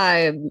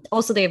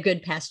 Also, they have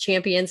good past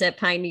champions at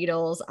Pine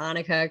Needles,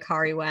 Annika,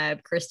 Kari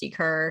Webb, Christy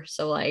Kerr.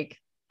 So like,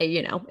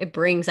 it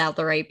brings out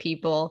the right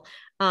people.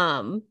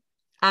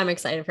 I'm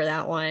excited for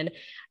that one.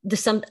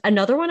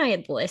 Another one I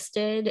had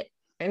listed,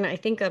 and I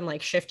think I'm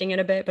like shifting it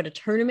a bit, but a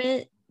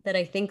tournament that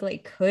I think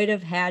like could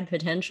have had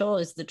potential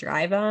is the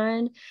Drive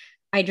On.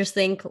 I just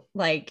think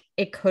like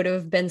it could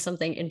have been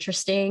something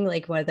interesting,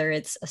 like whether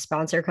it's a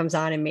sponsor comes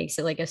on and makes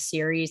it like a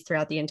series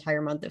throughout the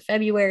entire month of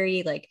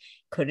February. Like,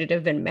 could it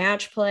have been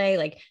match play?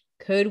 Like,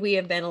 could we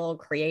have been a little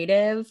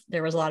creative?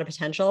 There was a lot of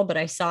potential, but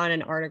I saw in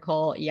an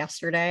article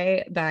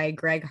yesterday by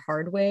Greg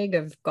Hardwig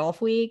of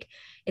Golf Week.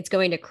 It's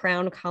going to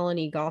Crown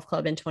Colony Golf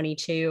Club in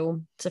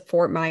 22. It's a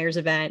Fort Myers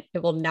event.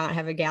 It will not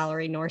have a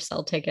gallery nor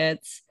sell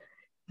tickets.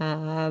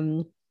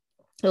 It'll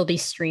be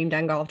streamed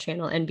on Golf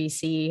Channel,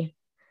 NBC,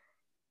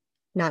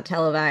 not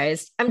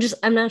televised.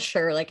 I'm not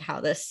sure like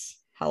how this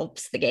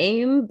helps the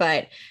game,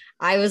 but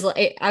I was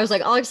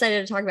like all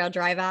excited to talk about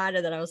Drive On,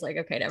 and then I was like,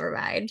 okay, never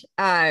mind.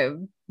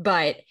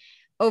 But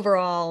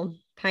overall,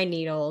 Pine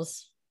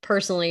Needles,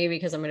 personally,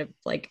 because I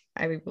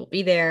will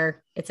be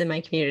there. It's in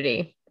my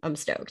community. I'm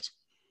stoked.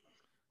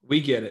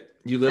 We get it.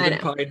 You live I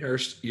in know.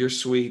 Pinehurst. You're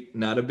sweet.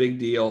 Not a big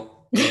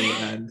deal.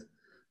 And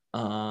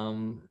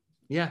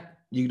yeah,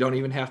 you don't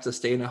even have to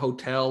stay in a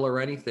hotel or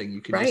anything. You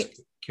can Right.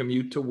 just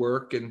commute to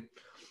work and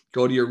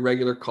go to your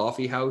regular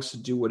coffee house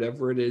and do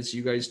whatever it is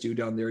you guys do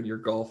down there in your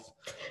golf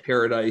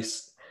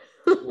paradise.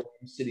 While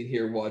I'm sitting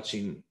here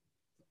watching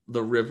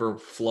the river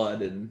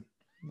flood and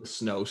the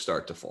snow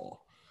start to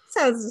fall.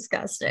 Sounds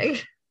disgusting.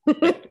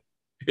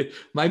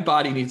 My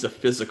body needs a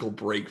physical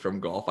break from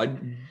golf. I'd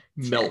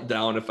Sure. melt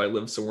down if I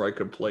lived somewhere I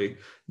could play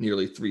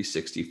nearly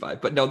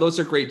 365. But no, those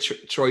are great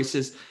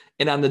choices.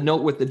 And on the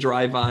note with the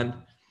Drive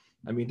On,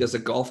 I mean, does a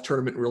golf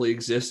tournament really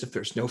exist if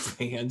there's no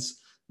fans,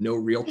 no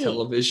real Right.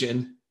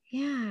 television?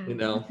 Yeah. You What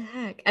know, the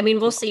heck? I mean,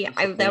 we'll see. That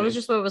was disappointing.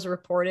 just what was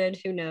reported.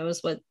 Who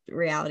knows what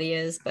reality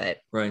is, but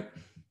Right.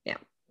 yeah.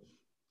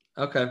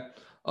 Okay.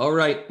 All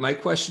right. My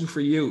question for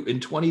you in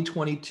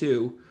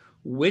 2022,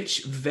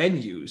 which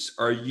venues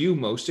are you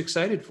most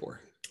excited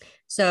for?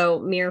 So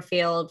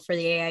Muirfield for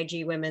the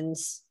AIG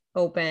Women's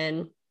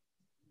Open.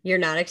 You're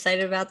not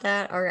excited about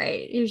that? All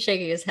right. You're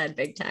shaking his head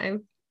big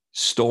time.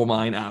 Stole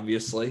mine,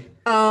 obviously.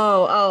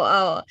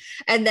 Oh.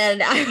 And then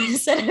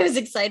said I was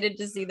excited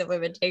to see the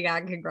women take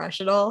on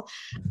Congressional.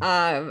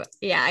 Yeah,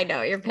 I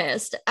know you're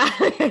pissed.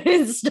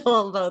 I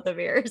stole both of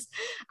yours.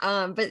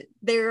 But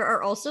there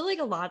are also like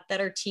a lot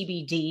that are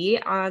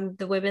TBD on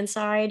the women's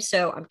side.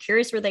 So I'm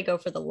curious where they go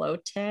for the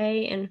Lotte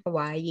in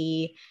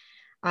Hawaii.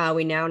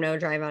 We now know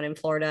Drive On in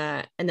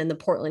Florida, and then the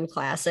Portland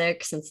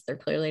Classic, since they're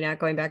clearly not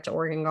going back to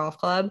Oregon Golf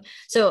Club.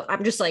 So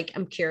I'm just like,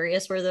 I'm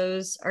curious where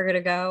those are going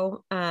to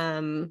go.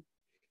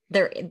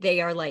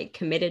 They are like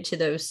committed to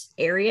those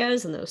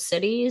areas and those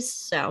cities.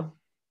 So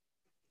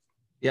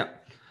Yeah.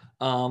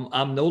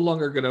 I'm no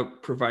longer going to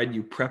provide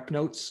you prep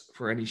notes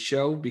for any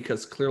show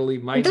because clearly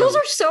those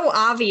are so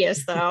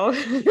obvious, though.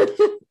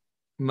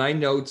 my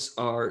notes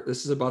are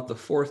this is about the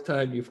fourth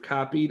time you've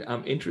copied.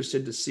 I'm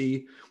interested to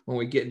see when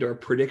we get into our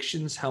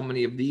predictions how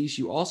many of these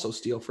you also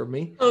steal from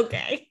me.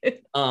 Okay.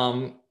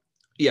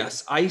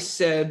 Yes, I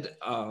said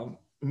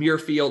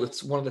Muirfield.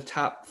 It's one of the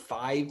top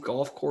 5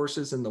 golf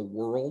courses in the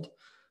world.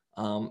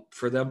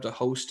 For them to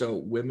host a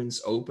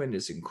women's open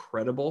is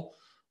incredible.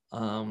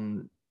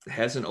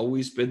 Hasn't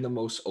always been the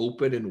most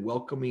open and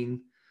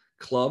welcoming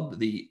club.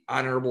 The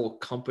Honorable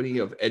Company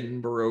of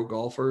Edinburgh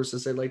Golfers,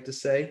 as they like to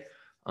say,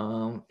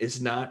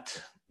 is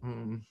not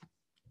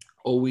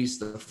always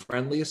the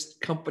friendliest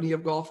company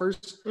of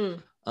golfers.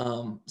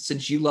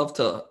 Since you love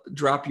to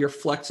drop your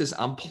flexes,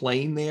 I'm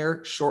playing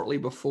there shortly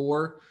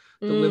before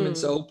the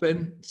women's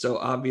open. So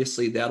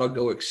obviously that'll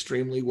go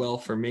extremely well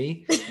for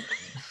me.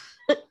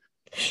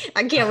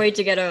 I can't wait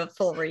to get a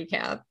full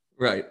recap.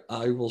 Right.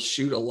 I will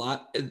shoot a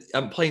lot.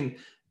 I'm playing,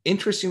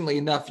 interestingly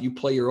enough, you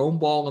play your own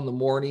ball in the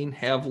morning,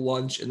 have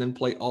lunch, and then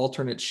play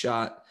alternate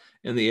shot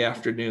in the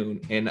afternoon.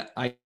 And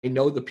I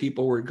know the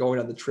people we're going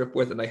on the trip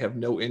with, and I have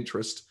no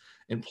interest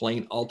in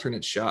playing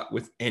alternate shot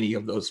with any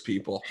of those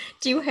people.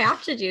 Do you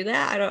have to do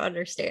that? I don't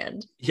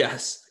understand.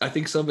 Yes. I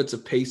think some of it's a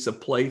pace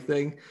of play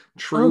thing.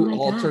 True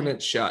alternate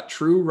God. shot,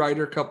 true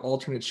Ryder Cup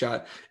alternate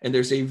shot. And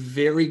there's a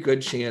very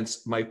good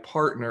chance my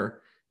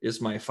partner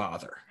is my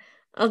father.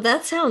 Oh,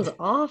 that sounds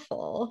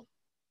awful.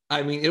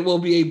 I mean, it will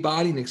be a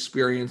bonding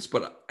experience,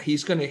 but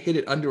he's going to hit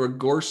it under a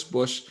gorse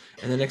bush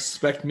and then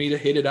expect me to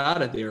hit it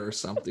out of there or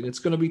something. It's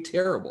going to be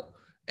terrible.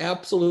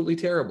 Absolutely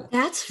terrible.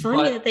 That's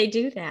funny that they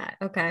do that.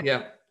 Okay.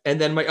 Yeah. And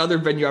then my other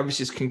venue,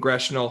 obviously, is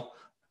Congressional.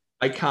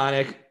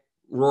 Iconic.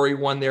 Rory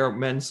won their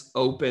men's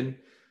open.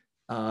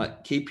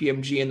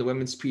 KPMG and the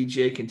women's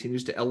PGA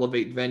continues to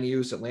elevate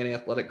venues. Atlanta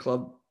Athletic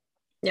Club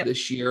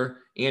this year.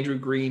 Andrew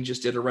Green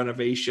just did a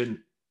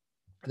renovation.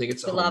 I think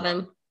it's a love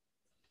him.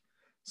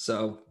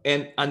 So,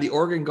 and on the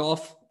Oregon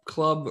Golf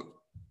Club,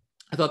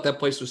 I thought that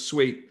place was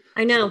sweet.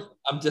 I know.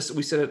 So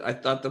we said it. I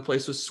thought the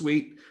place was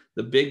sweet.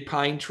 The big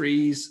pine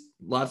trees,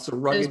 lots of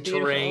rugged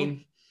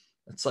terrain.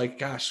 It's like,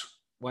 gosh,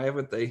 why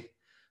haven't they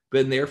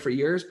been there for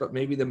years? But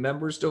maybe the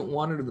members don't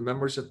want it, or the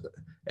members at the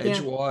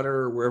Edgewater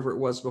or wherever it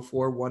was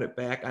before want it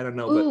back. I don't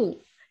know. Ooh,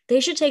 but they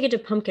should take it to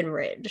Pumpkin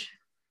Ridge.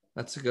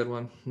 That's a good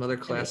one. Another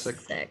classic.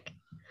 Sick.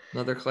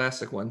 Another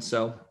classic one.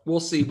 So we'll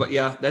see. But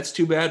yeah, that's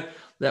too bad.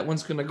 That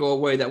one's going to go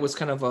away. That was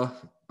kind of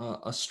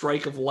a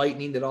strike of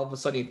lightning that all of a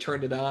sudden you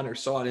turned it on or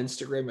saw on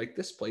Instagram. Like,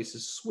 this place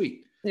is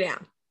sweet. Yeah.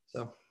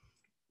 So,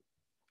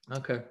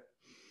 okay.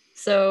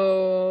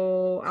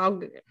 So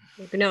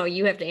no,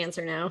 you have to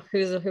answer now.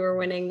 Who are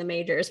winning the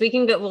majors?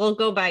 We'll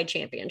go by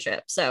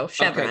championship. So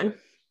Chevron.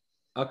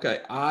 Okay.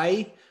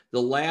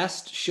 The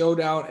last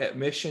showdown at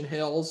Mission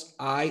Hills,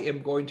 I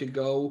am going to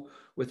go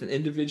with an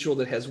individual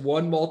that has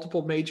won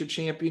multiple major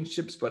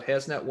championships, but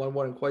has not won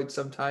one in quite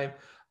some time.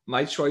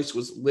 My choice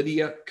was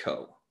Lydia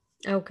Ko.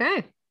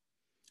 Okay.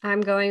 I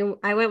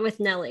went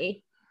with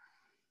Nelly.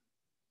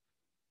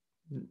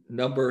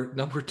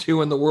 Number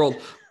 2 in the world.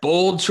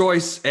 Bold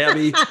choice,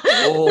 Abby.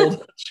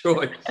 Bold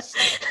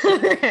choice. All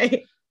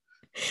right.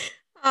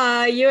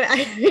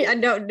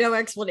 No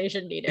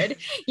explanation needed.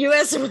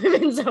 U.S.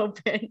 Women's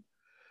Open.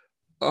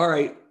 All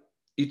right.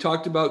 You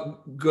talked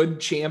about good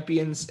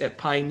champions at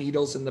Pine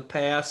Needles in the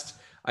past.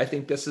 I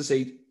think this is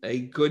a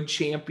good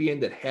champion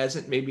that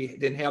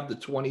didn't have the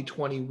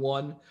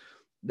 2021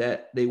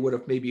 that they would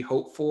have maybe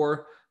hoped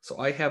for. So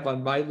I have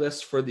on my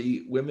list for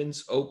the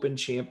Women's Open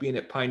champion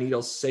at Pine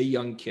Needles,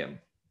 Se-Young Kim.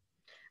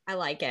 I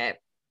like it.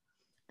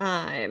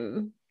 I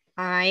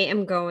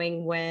am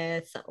going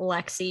with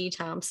Lexi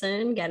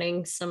Thompson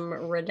getting some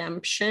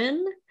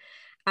redemption.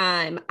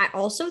 I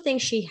also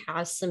think she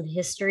has some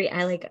history.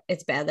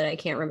 It's bad that I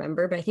can't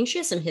remember, but I think she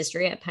has some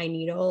history at Pine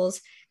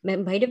Needles.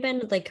 It might have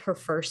been like her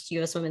first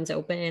US Women's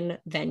Open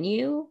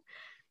venue.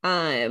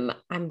 I'm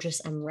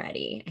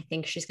ready. I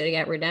think she's going to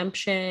get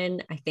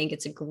redemption. I think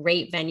it's a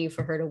great venue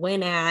for her to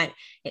win at.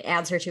 It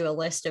adds her to a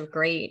list of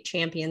great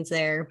champions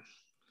there.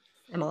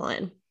 I'm all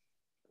in.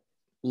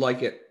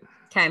 Like it.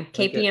 Okay.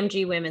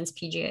 KPMG Women's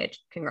PGA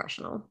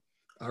Congressional.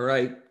 All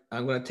right.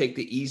 I'm going to take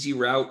the easy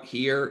route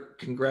here.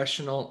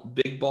 Congressional,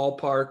 big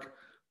ballpark,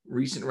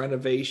 recent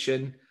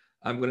renovation.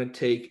 I'm going to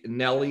take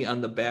Nelly on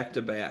the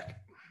back-to-back.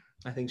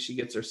 I think she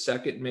gets her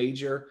second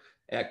major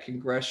at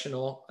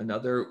Congressional,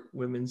 another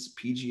women's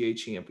PGA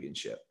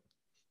championship.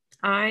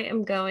 I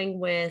am going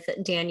with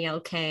Danielle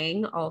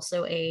Kang,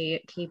 also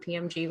a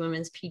KPMG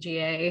Women's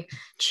PGA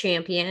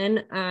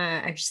champion.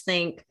 I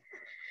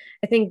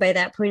think by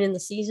that point in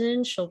the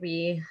season, she'll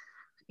be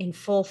in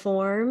full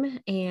form,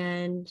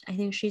 and I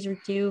think she's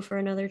due for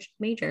another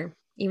major,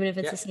 even if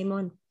it's the same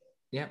one.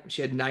 Yeah,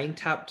 she had 9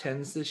 top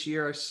 10s this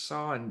year, I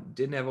saw, and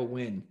didn't have a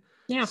win.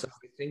 Yeah. So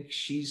I think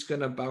she's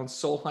going to bounce.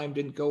 Solheim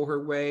didn't go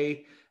her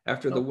way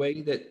after the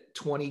way that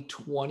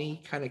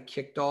 2020 kind of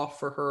kicked off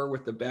for her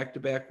with the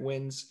back-to-back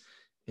wins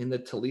in the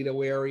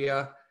Toledo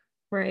area.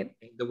 Right.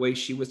 The way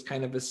she was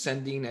kind of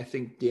ascending, I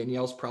think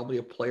Danielle's probably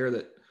a player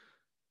that,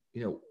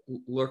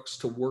 looks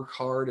to work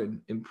hard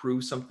and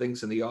improve some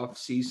things in the off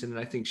season. And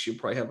I think she'll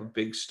probably have a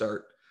big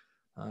start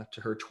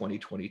to her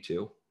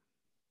 2022.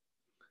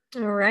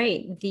 All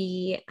right.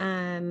 The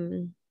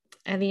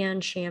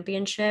Evian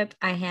Championship,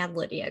 I had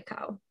Lydia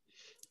Ko.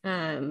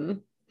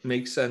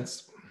 Makes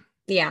sense.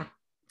 Yeah,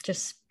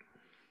 just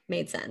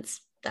made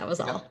sense. That was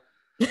all.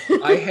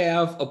 I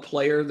have a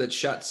player that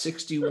shot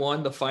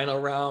 61 the final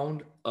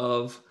round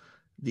of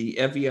the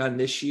Evian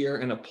this year,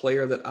 and a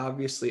player that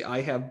obviously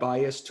I have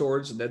bias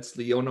towards, and that's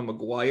Leona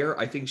Maguire.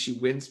 I think she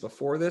wins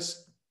before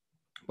this,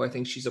 but I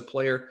think she's a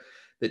player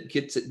that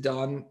gets it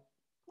done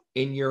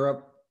in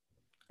Europe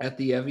at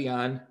the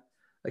Evian.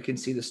 I can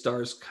see the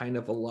stars kind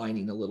of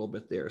aligning a little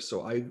bit there.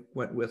 So I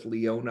went with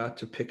Leona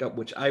to pick up,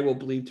 which I will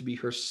believe to be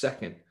her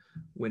second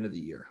win of the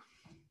year.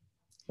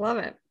 Love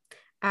it.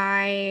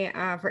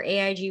 For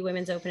AIG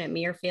Women's Open at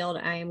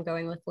Muirfield, I am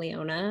going with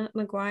Leona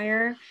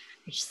Maguire.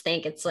 I just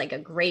think it's like a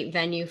great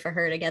venue for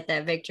her to get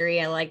that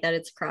victory. I like that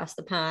it's across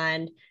the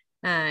pond.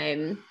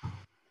 I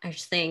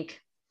just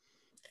think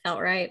it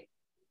felt right.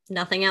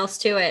 Nothing else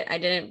to it. I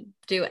didn't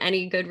do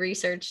any good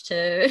research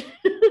to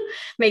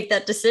make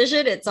that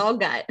decision. It's all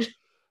gut.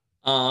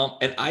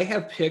 And I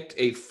have picked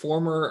a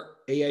former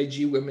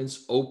AIG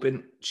Women's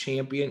Open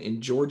champion in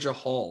Georgia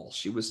Hall.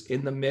 She was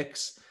in the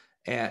mix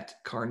at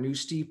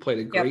Carnoustie, played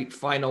a great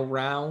final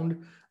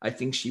round. I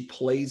think she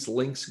plays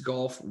links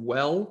golf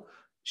well.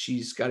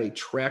 She's got a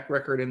track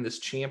record in this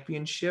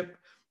championship.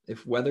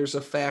 If weather's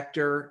a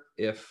factor,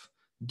 if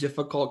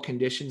difficult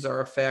conditions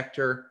are a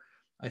factor,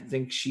 I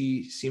think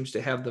she seems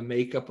to have the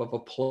makeup of a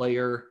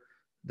player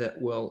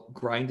that will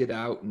grind it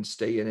out and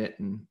stay in it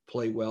and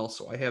play well.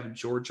 So I have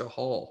Georgia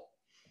Hall.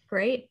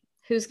 Great.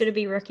 Who's going to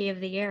be Rookie of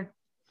the Year?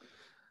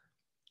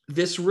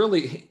 This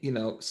really,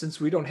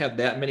 since we don't have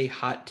that many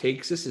hot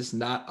takes, this is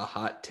not a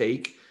hot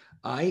take.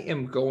 I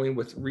am going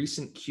with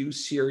recent Q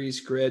Series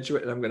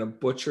graduate, and I'm going to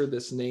butcher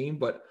this name,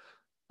 but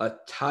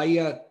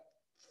Atthaya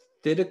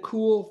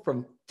Thitikul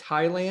from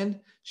Thailand.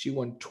 She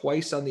won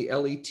twice on the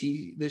LET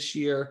this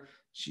year.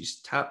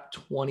 She's top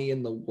 20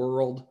 in the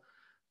world.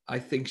 I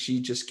think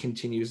she just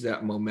continues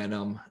that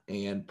momentum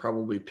and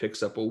probably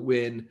picks up a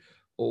win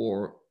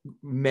or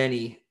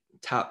many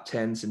top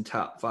 10s and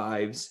top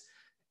 5s,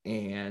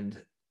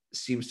 and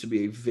seems to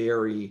be a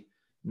very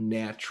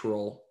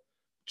natural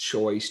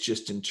choice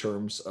just in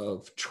terms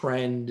of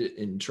trend,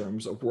 in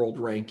terms of world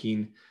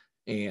ranking,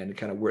 and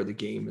kind of where the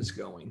game is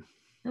going.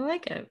 I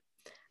like it.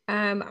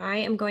 I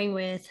am going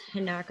with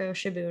Hinako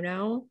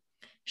Shibuno.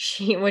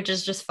 Which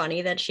is just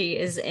funny that she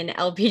is an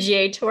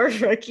LPGA Tour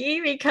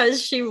rookie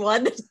because she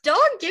won this.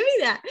 Don't give me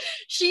that.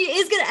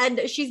 She's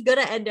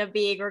gonna end up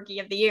being Rookie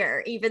of the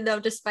Year, even though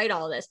despite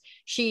all this,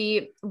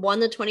 she won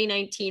the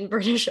 2019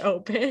 British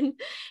Open.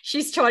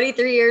 She's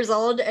 23 years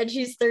old and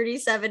she's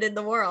 37 in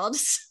the world.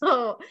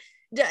 So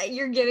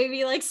you're giving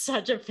me like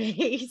such a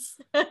face.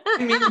 I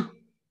mean,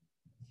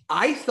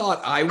 I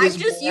thought I was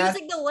I'm just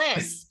using the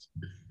list.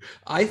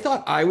 I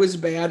thought I was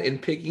bad in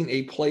picking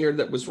a player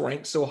that was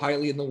ranked so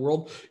highly in the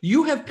world.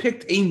 You have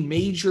picked a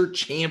major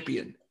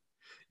champion.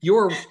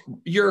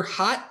 your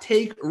hot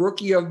take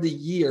rookie of the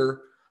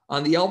year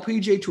on the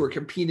LPGA Tour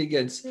competing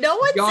against No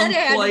one young said it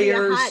had to be a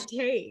players, hot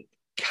take.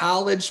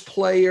 college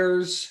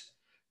players,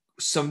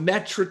 some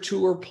Metro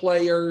Tour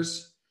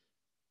players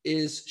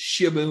is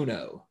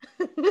Shibuno.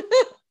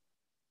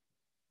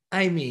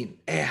 I mean,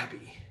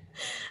 Abby.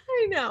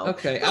 I know.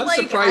 Okay, but I'm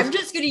like, surprised. I'm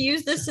just going to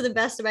use this to the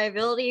best of my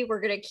ability.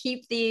 We're going to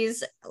keep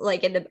these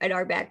like in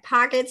our back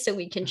pockets so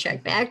we can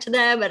check back to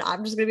them. And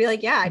I'm just going to be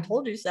like, yeah, I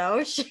told you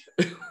so.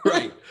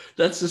 Right.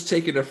 That's just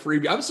taking a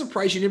freebie. I'm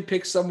surprised you didn't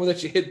pick someone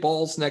that you hit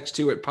balls next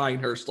to at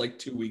Pinehurst like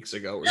 2 weeks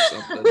ago or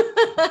something.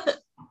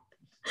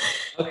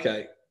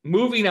 Okay,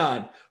 moving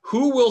on.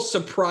 Who will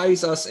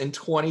surprise us in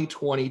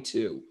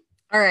 2022?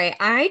 All right,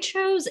 I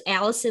chose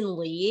Allison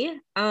Lee.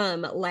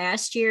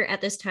 Last year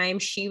at this time,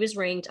 she was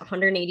ranked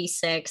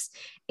 186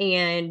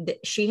 and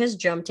she has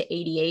jumped to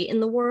 88 in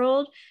the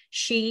world.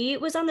 She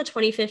was on the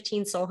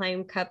 2015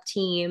 Solheim Cup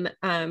team.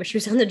 She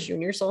was on the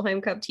Junior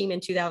Solheim Cup team in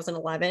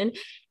 2011,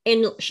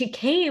 and she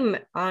came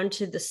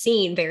onto the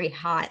scene very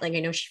hot. Like I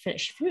know she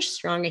finished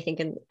strong, I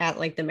think, at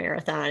like the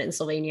marathon in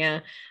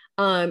Slovenia.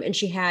 And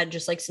she had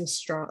just like some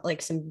strong,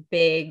 like some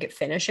big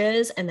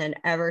finishes. And then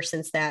ever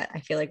since that, I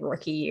feel like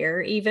rookie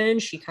year, even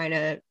she kind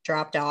of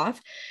dropped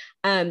off.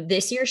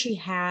 This year she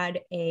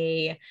had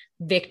a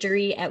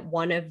victory at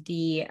one of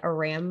the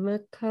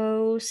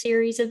Aramco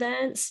series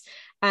events.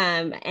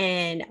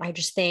 And I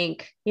just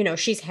think,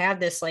 she's had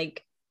this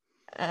like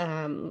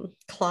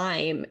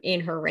climb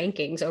in her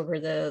rankings over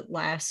the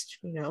last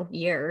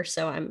year,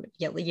 so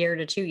year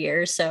to 2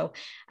 years, so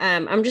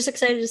I'm just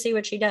excited to see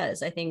what she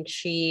does. I think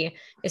she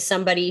is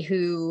somebody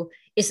who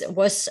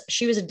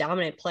she was a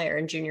dominant player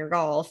in junior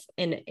golf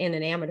and in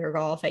an amateur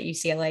golf at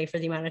UCLA for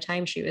the amount of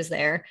time she was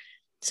there,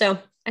 so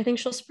I think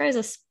she'll surprise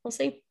us. We'll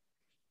see.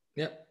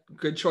 Yep,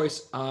 good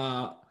choice.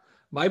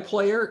 My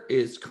player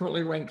is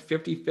currently ranked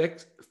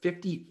 55th, in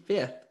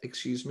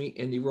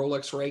the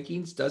Rolex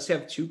rankings, does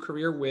have 2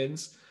 career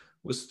wins,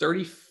 was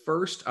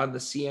 31st on the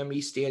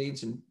CME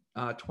standings in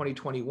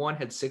 2021,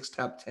 had 6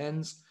 top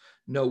 10s,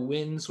 no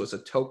wins, was a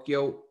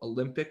Tokyo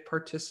Olympic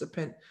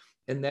participant,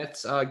 and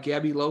that's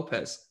Gabby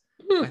Lopez.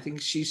 I think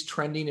she's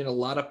trending in a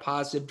lot of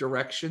positive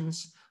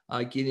directions,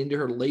 getting into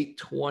her late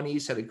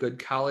 20s, had a good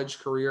college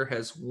career,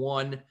 has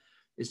won,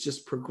 is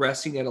just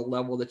progressing at a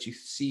level that you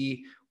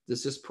see.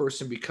 Does this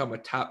person become a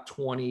top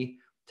 20,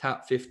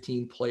 top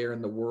 15 player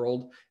in the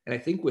world? And I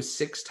think with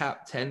 6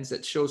 top 10s,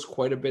 that shows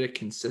quite a bit of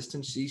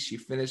consistency. She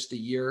finished the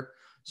year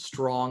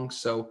strong.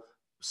 So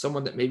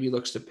someone that maybe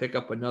looks to pick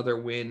up another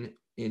win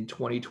in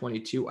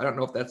 2022. I don't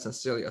know if that's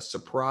necessarily a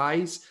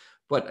surprise,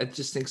 but I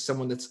just think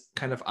someone that's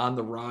kind of on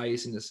the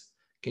rise and is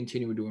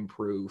continuing to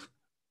improve.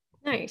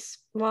 Nice.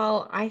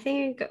 Well, I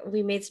think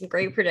we made some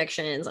great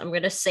predictions. I'm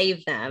going to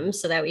save them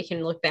so that we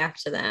can look back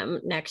to them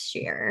next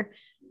year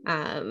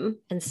and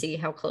see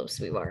how close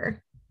we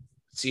were.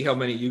 See how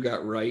many you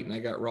got right and I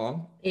got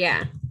wrong?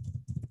 Yeah.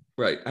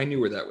 Right. I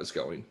knew where that was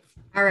going.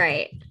 All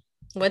right.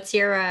 What's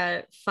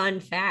your fun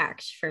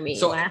fact for me?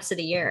 So, last of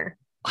the year.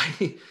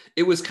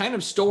 It was kind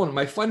of stolen.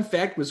 My fun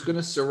fact was going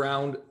to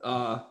surround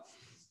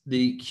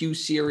the Q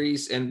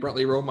series and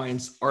Brentley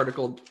Romine's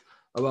article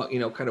about,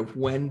 kind of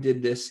when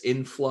did this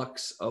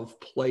influx of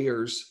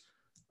players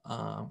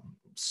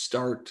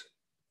start,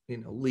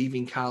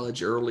 leaving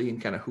college early, and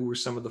kind of who were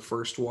some of the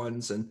first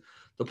ones and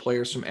the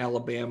players from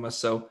Alabama.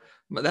 So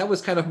that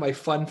was kind of my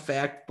fun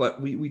fact,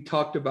 but we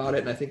talked about it,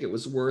 and I think it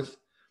was worth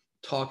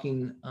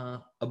talking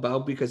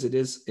about because it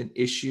is an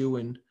issue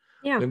in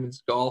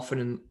women's golf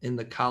and in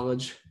the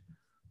college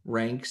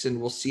ranks. And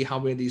we'll see how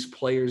many of these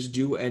players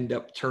do end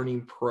up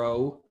turning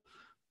pro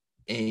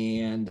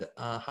and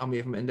how many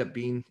of them end up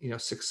being,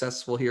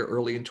 successful here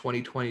early in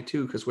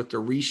 2022, because with the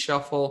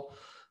reshuffle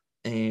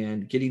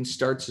and getting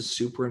starts is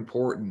super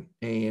important.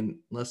 And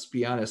let's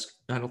be honest,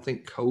 I don't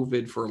think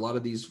COVID for a lot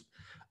of these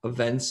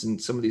events in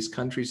some of these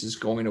countries is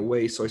going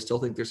away. So I still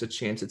think there's a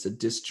chance it's a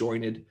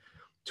disjointed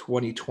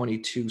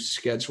 2022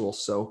 schedule.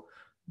 So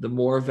the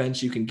more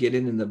events you can get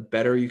in and the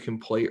better you can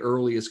play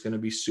early is going to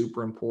be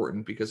super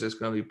important, because there's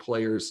going to be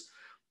players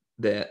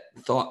that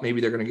thought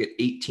maybe they're going to get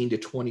 18 to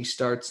 20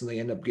 starts and they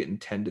end up getting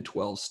 10 to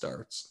 12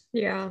 starts.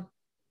 Yeah.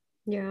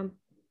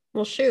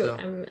 Well, shoot,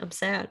 so, I'm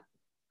sad.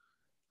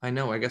 I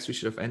know. I guess we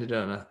should have ended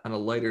on a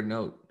lighter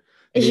note.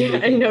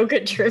 No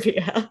good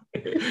trivia.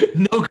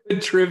 No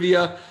good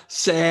trivia.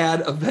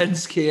 Sad.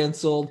 Events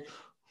canceled.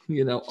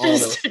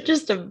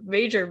 Just a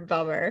major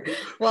bummer.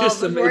 Well,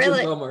 just a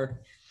major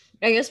bummer.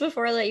 I guess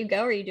before I let you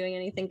go, are you doing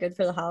anything good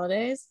for the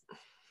holidays?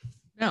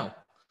 No.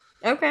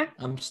 Okay.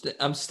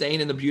 I'm staying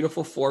in the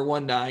beautiful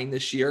 419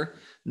 this year.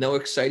 No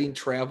exciting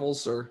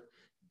travels or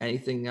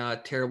anything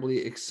terribly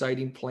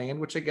exciting planned,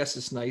 which I guess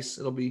is nice.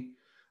 It'll be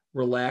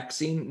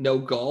relaxing. No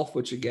golf,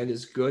 which again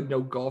is good.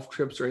 No golf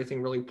trips or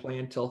anything really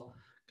planned till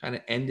kind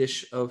of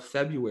endish of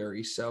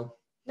February. So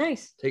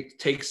nice.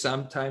 Take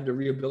some time to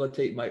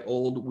rehabilitate my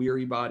old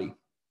weary body.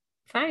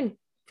 Fine.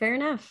 Fair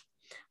enough.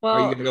 Well,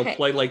 are you going to go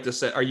play like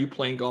this? Are you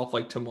playing golf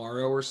like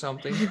tomorrow or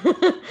something?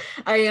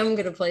 I am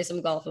going to play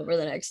some golf over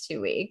the next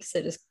 2 weeks.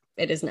 It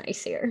is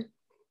nice here.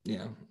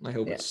 Yeah, I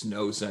hope it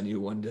snows on you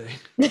one day.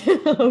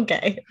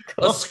 Okay,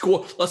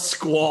 cool. A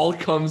squall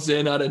comes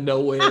in out of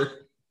nowhere.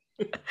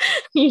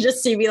 You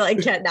just see me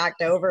like get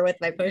knocked over with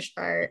my push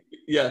cart.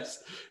 Yes,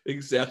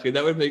 exactly.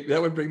 That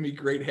would bring me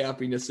great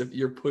happiness if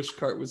your push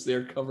cart was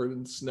there covered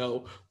in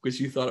snow because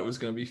you thought it was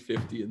going to be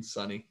 50 and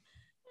sunny.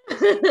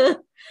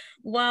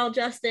 Well,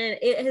 Justin,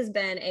 it has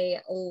been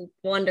a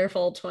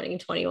wonderful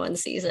 2021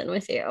 season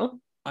with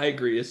you. I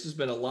agree. This has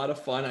been a lot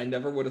of fun. I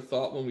never would have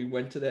thought when we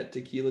went to that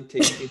tequila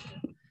tasting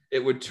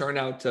it would turn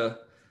out to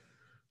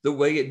the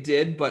way it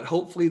did, but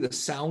hopefully the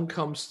sound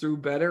comes through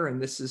better.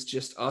 And this is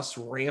just us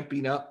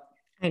ramping up,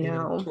 I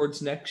know.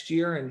 towards next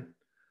year, and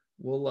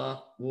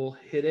we'll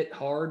hit it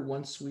hard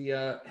once we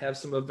have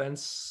some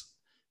events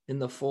in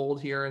the fold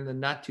here in the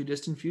not too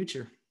distant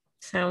future.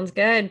 Sounds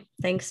good.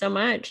 Thanks so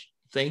much.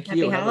 Thank Happy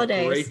you. holidays.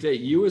 Have a great day.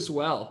 You as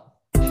well.